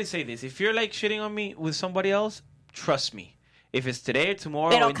And go. I always say this: if you're like shitting on me with somebody else, trust me. If it's today,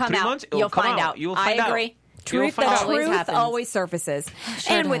 tomorrow, It'll in come 3 out. months, it'll You'll come find out. out. You'll I find out. agree. You'll Truth, find the out. Always truth happens. always surfaces.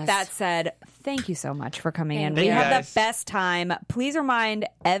 Sure And with does. that said, thank you so much for coming in. Thank We you. had guys. the best time. Please remind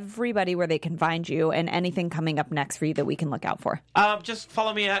everybody where they can find you and anything coming up next for you that we can look out for. Just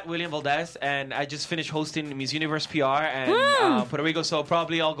follow me at William Valdes, and I just finished hosting Miss Universe PR and Puerto Rico, so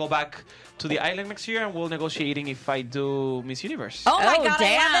probably I'll go back to the island next year, and we'll negotiating if I do Miss Universe. Oh my Oh, God,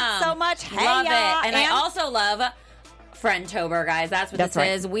 damn. I love it so much. Hey, Love y'all. it. And I also love Friendtober, guys. That's what That's this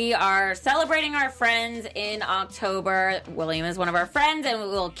right. is. We are celebrating our friends in October. William is one of our friends, and we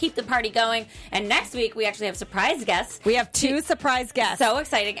will keep the party going. And next week, we actually have surprise guests. we have two surprise guests. So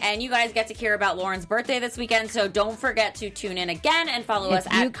exciting. And you guys get to hear about Lauren's birthday this weekend, so don't forget to tune in again and follow us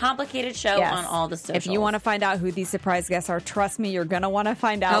If you- at Complicated Show Yes. on all the socials. If you want to find out who these surprise guests are, trust me, you're going to want to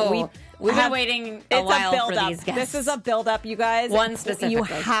find out. Oh, We've been waiting a while for these guests. This is a build-up, you guys. One specifically. You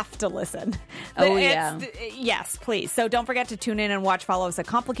have to listen. Oh, yeah. Yes, please. So don't forget to tune in and follow us at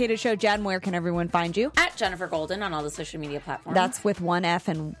Complicated Show. Jen, where can everyone find you? At Jennifer Golden on all the social media platforms. That's with one F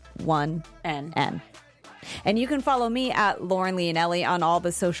and one N. And you can follow me at Lauren Leonelli on all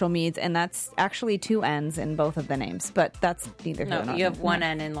the social medias, and that's actually 2 N's in both of the names, but that's neither here nor there. No, you have 1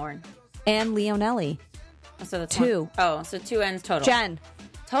 N in Lauren. And Leonelli. So that's 2. Oh, so 2 N's total. Jen.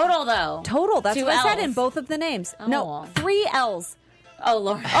 Total, though. Total. That's 2 what I said L's. in both of the names. Oh. No, 3 L's. Oh,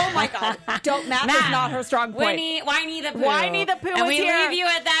 Lauren. Oh, my God. Math is not her strong point. Whiny the Pooh. Whiny the Pooh and is we here. leave you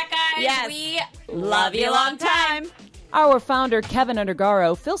at that, guys. Yes. We love you long time. Our founder, Kevin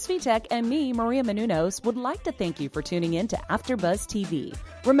Undergaro, Phil Svitek, and me, Maria Menounos, would like to thank you for tuning in to AfterBuzz TV.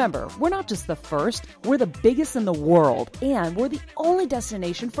 Remember, we're not just the first, we're the biggest in the world, and we're the only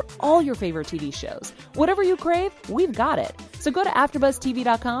destination for all your favorite TV shows. Whatever you crave, we've got it. So go to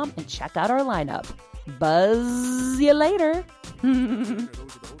AfterBuzzTV.com and check out our lineup. Buzz you later.